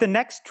 If the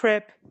next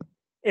trip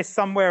is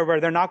somewhere where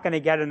they're not going to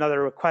get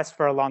another request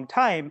for a long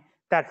time,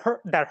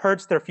 that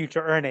hurts their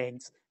future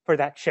earnings for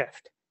that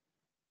shift.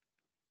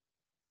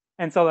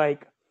 And so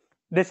like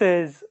this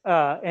is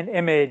an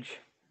image.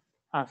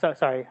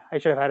 Sorry, I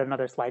should have had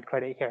another slide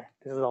credit here.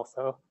 This is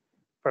also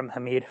from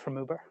Hamid from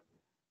Uber.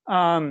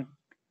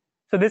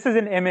 So this is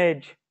an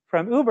image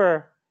from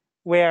Uber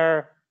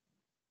where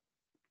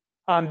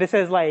this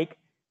is like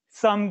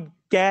some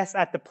guess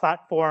at the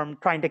platform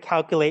trying to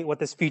calculate what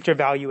this future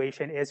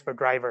valuation is for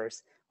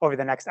drivers over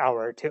the next hour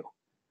or two.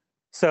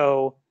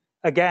 So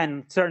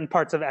again, certain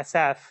parts of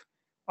SF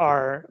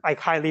are like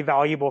highly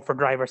valuable for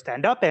drivers to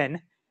end up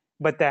in,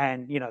 but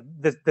then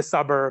the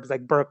suburbs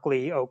like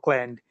Berkeley,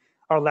 Oakland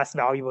are less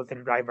valuable than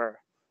a driver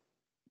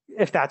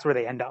if that's where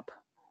they end up.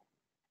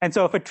 And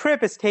so if a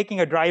trip is taking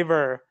a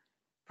driver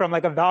from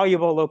like a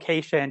valuable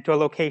location to a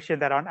location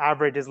that on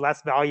average is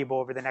less valuable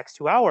over the next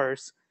 2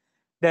 hours,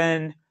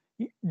 then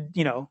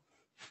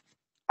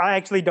I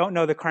actually don't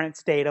know the current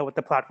state of what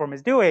the platform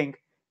is doing,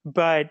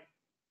 but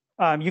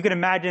you can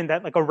imagine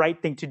that like a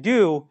right thing to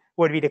do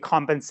would be to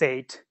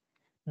compensate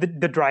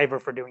the driver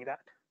for doing that.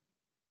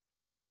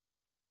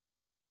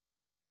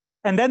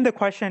 And then the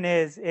question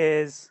is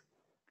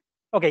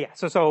okay, yeah.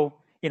 So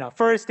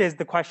first is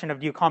the question of,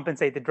 do you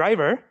compensate the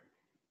driver?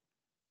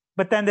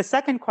 But then the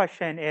second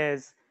question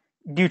is,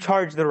 do you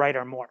charge the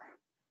rider more,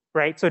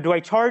 right? So do I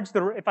charge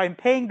if I'm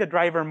paying the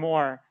driver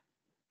more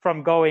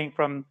from going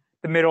from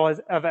the middle of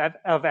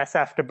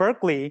SF to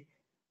Berkeley,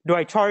 do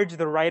I charge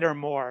the rider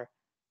more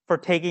for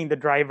taking the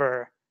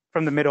driver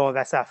from the middle of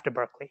SF to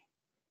Berkeley?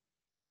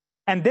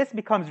 And this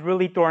becomes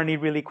really thorny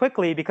really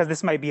quickly because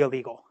this might be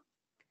illegal,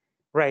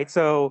 right?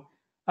 So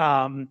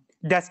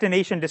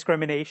destination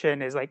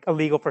discrimination is like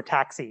illegal for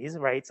taxis,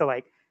 right? So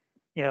like,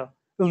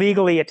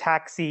 legally a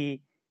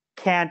taxi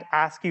can't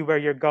ask you where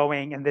you're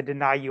going and then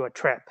deny you a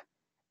trip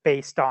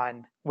based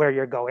on where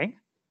you're going.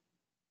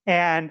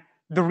 And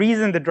the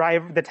reason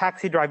the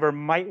taxi driver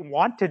might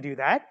want to do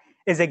that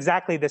is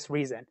exactly this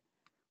reason,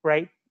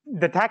 right?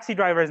 The taxi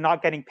driver is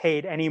not getting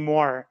paid any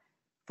more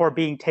for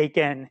being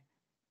taken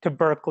to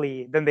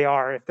Berkeley than they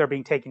are if they're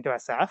being taken to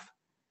SF.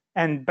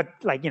 But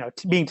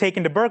being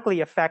taken to Berkeley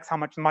affects how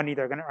much money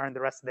they're going to earn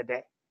the rest of the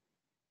day.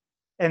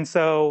 And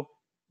so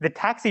the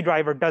taxi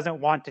driver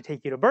doesn't want to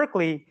take you to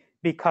Berkeley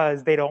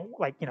because they don't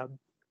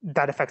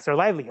that affects their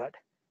livelihood.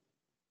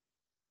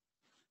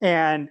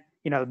 And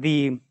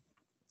the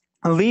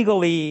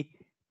legally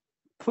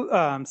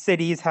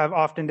cities have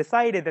often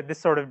decided that this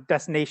sort of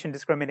destination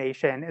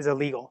discrimination is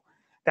illegal,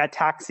 that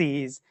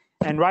taxis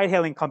and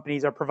ride-hailing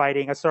companies are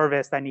providing a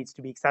service that needs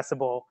to be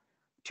accessible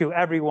to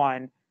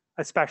everyone,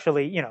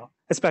 especially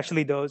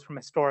those from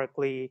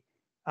historically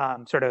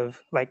sort of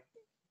like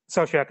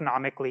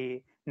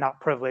socioeconomically not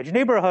privileged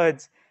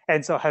neighborhoods,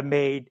 and so have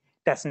made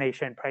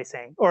destination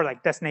pricing or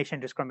like destination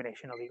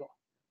discrimination illegal.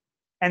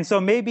 And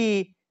so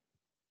maybe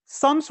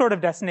some sort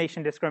of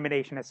destination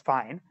discrimination is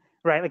fine,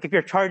 right? Like if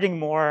you're charging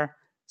more,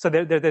 so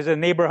there's a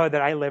neighborhood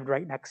that I lived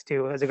right next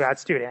to as a grad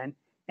student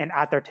in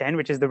Atherton,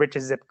 which is the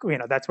richest zip,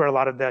 that's where a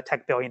lot of the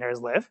tech billionaires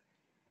live.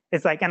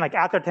 It's like, and like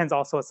Atherton's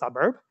also a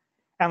suburb.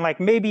 And like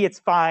maybe it's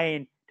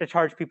fine to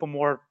charge people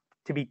more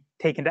to be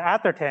taken to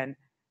Atherton,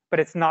 but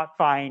it's not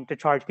fine to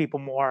charge people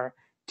more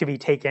to be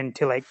taken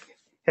to like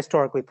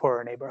historically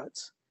poorer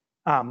neighborhoods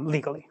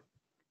legally.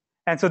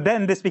 And so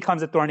then this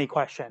becomes a thorny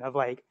question of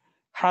like,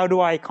 how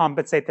do I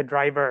compensate the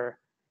driver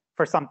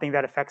for something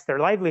that affects their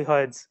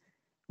livelihoods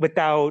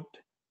without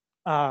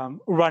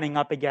running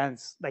up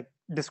against like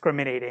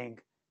discriminating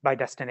by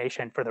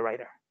destination for the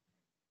rider?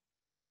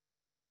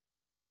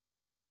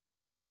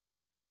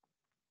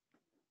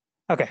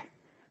 Okay,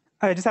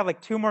 I just have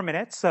like 2 more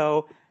minutes.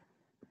 So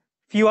a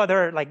few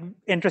other like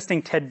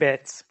interesting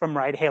tidbits from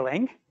ride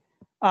hailing.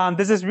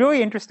 There's this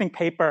really interesting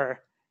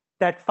paper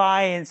that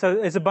finds, so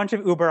there's a bunch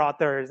of Uber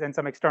authors and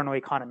some external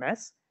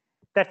economists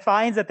that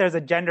finds that there's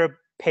a gender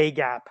pay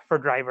gap for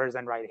drivers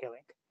and ride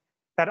hailing.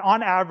 That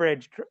on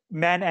average,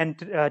 men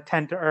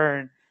tend to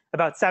earn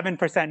about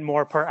 7%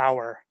 more per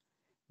hour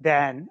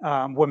than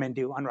women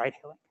do on ride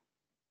hailing.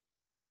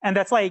 And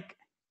that's like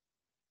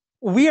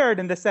weird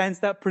in the sense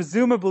that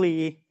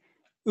presumably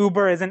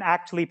Uber isn't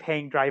actually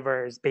paying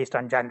drivers based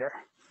on gender,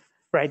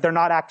 right? They're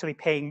not actually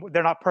paying,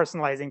 they're not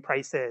personalizing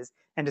prices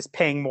and just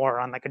paying more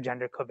on like a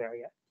gender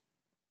covariate,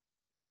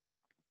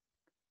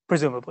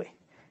 presumably.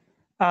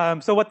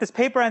 So what this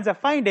paper ends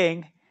up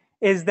finding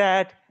is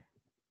that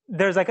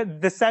there's like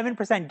the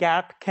 7%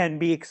 gap can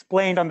be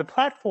explained on the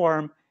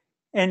platform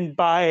and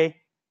by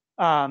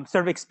sort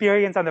of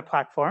experience on the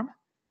platform.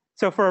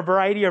 So for a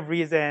variety of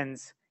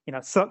reasons,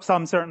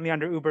 some certainly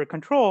under Uber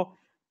control,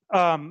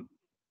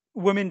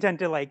 women tend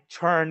to like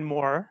churn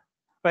more,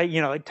 but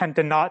tend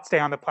to not stay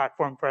on the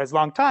platform for as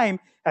long time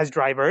as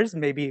drivers,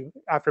 maybe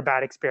after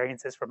bad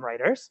experiences from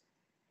riders.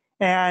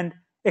 And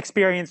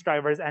experienced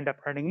drivers end up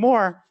earning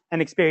more,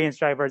 and experienced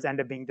drivers end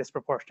up being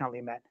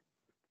disproportionately men.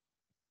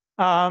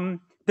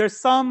 There's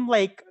some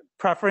like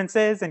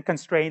preferences and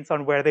constraints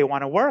on where they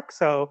want to work.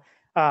 So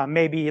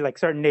maybe like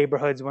certain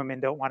neighborhoods, women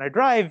don't want to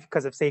drive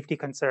because of safety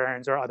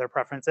concerns or other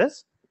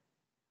preferences.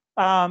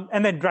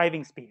 And then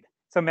driving speed.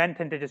 So men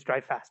tend to just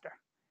drive faster.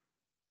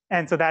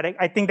 And so that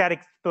I think that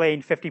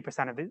explained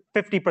 50% of it.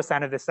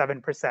 50% of the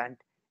 7%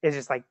 is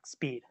just like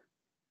speed.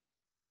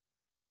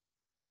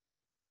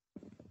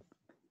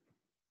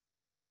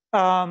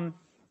 I'm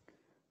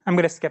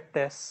going to skip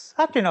this.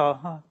 Actually,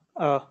 no.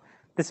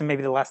 This is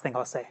maybe the last thing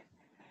I'll say.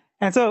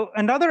 And so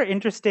another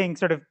interesting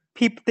sort of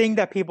thing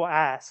that people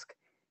ask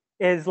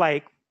is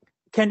like,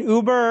 can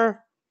Uber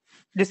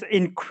just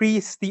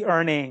increase the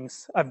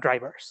earnings of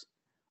drivers,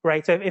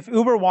 right? So if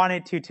Uber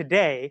wanted to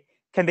today,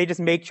 can they just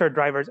make sure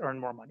drivers earn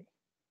more money?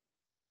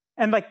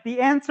 And like the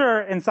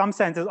answer in some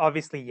sense is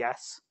obviously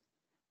yes,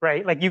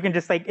 right? Like you can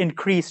just like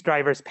increase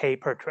drivers' pay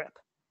per trip,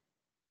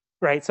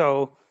 right?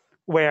 So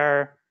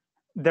where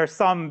there's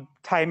some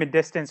time and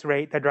distance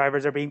rate that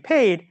drivers are being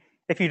paid,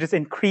 if you just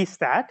increase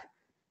that,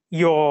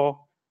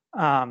 you'll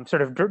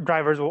sort of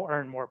drivers will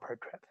earn more per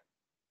trip.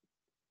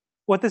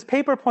 What this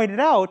paper pointed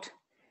out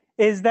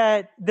is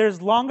that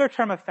there's longer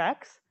term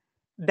effects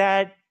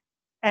that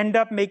end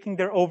up making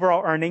their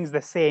overall earnings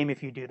the same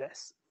if you do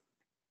this.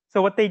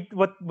 So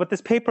what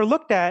this paper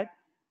looked at,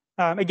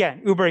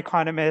 again, Uber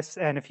economists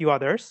and a few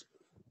others,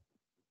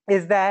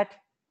 is that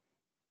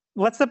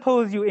let's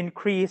suppose you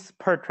increase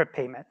per trip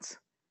payments.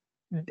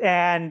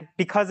 And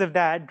because of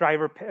that,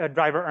 driver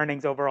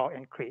earnings overall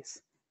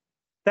increase.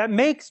 That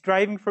makes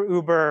driving for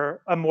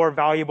Uber a more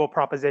valuable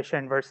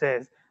proposition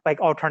versus like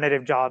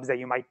alternative jobs that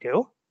you might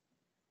do.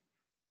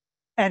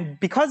 And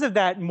because of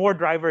that, more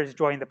drivers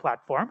join the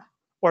platform,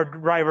 or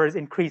drivers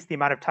increase the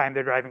amount of time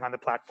they're driving on the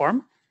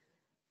platform.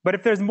 But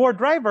if there's more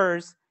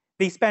drivers,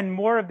 they spend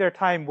more of their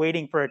time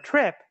waiting for a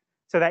trip,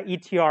 so that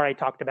ETR I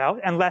talked about,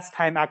 and less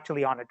time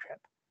actually on a trip.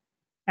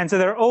 And so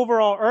their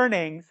overall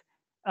earnings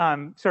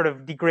sort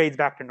of degrades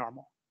back to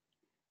normal.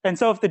 And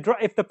so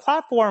if the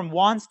platform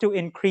wants to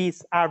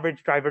increase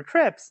average driver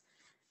trips,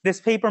 this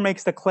paper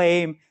makes the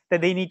claim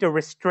that they need to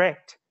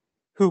restrict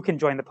who can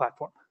join the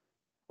platform,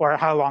 or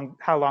how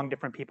long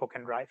different people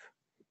can drive.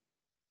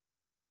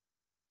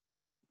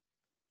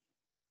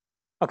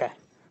 Okay,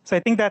 so I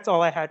think that's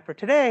all I had for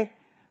today.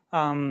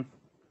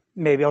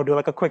 Maybe I'll do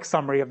like a quick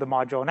summary of the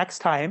module next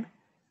time.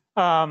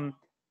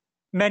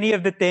 Many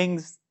of the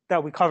things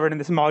that we covered in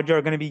this module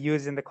are going to be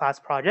used in the class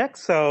project.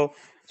 So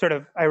sort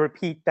of, I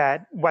repeat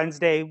that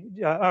Wednesday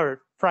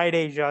or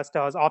Friday just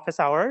does office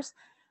hours.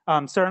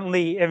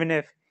 Certainly, even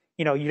if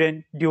you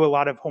didn't do a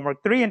lot of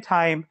homework 3 in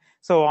time,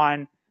 so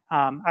on,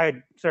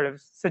 I'd sort of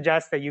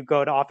suggest that you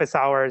go to office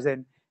hours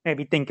and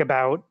maybe think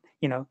about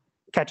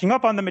catching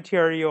up on the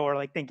material, or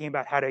like thinking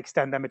about how to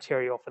extend the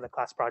material for the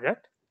class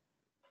project.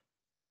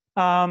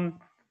 A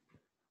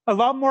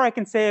lot more I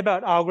can say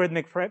about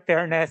algorithmic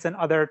fairness and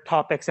other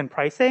topics in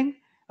pricing.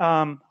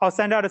 I'll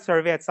send out a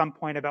survey at some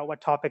point about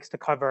what topics to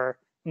cover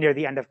near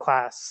the end of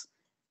class,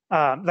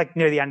 like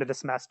near the end of the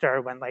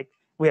semester when like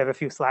we have a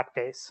few slack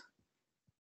days.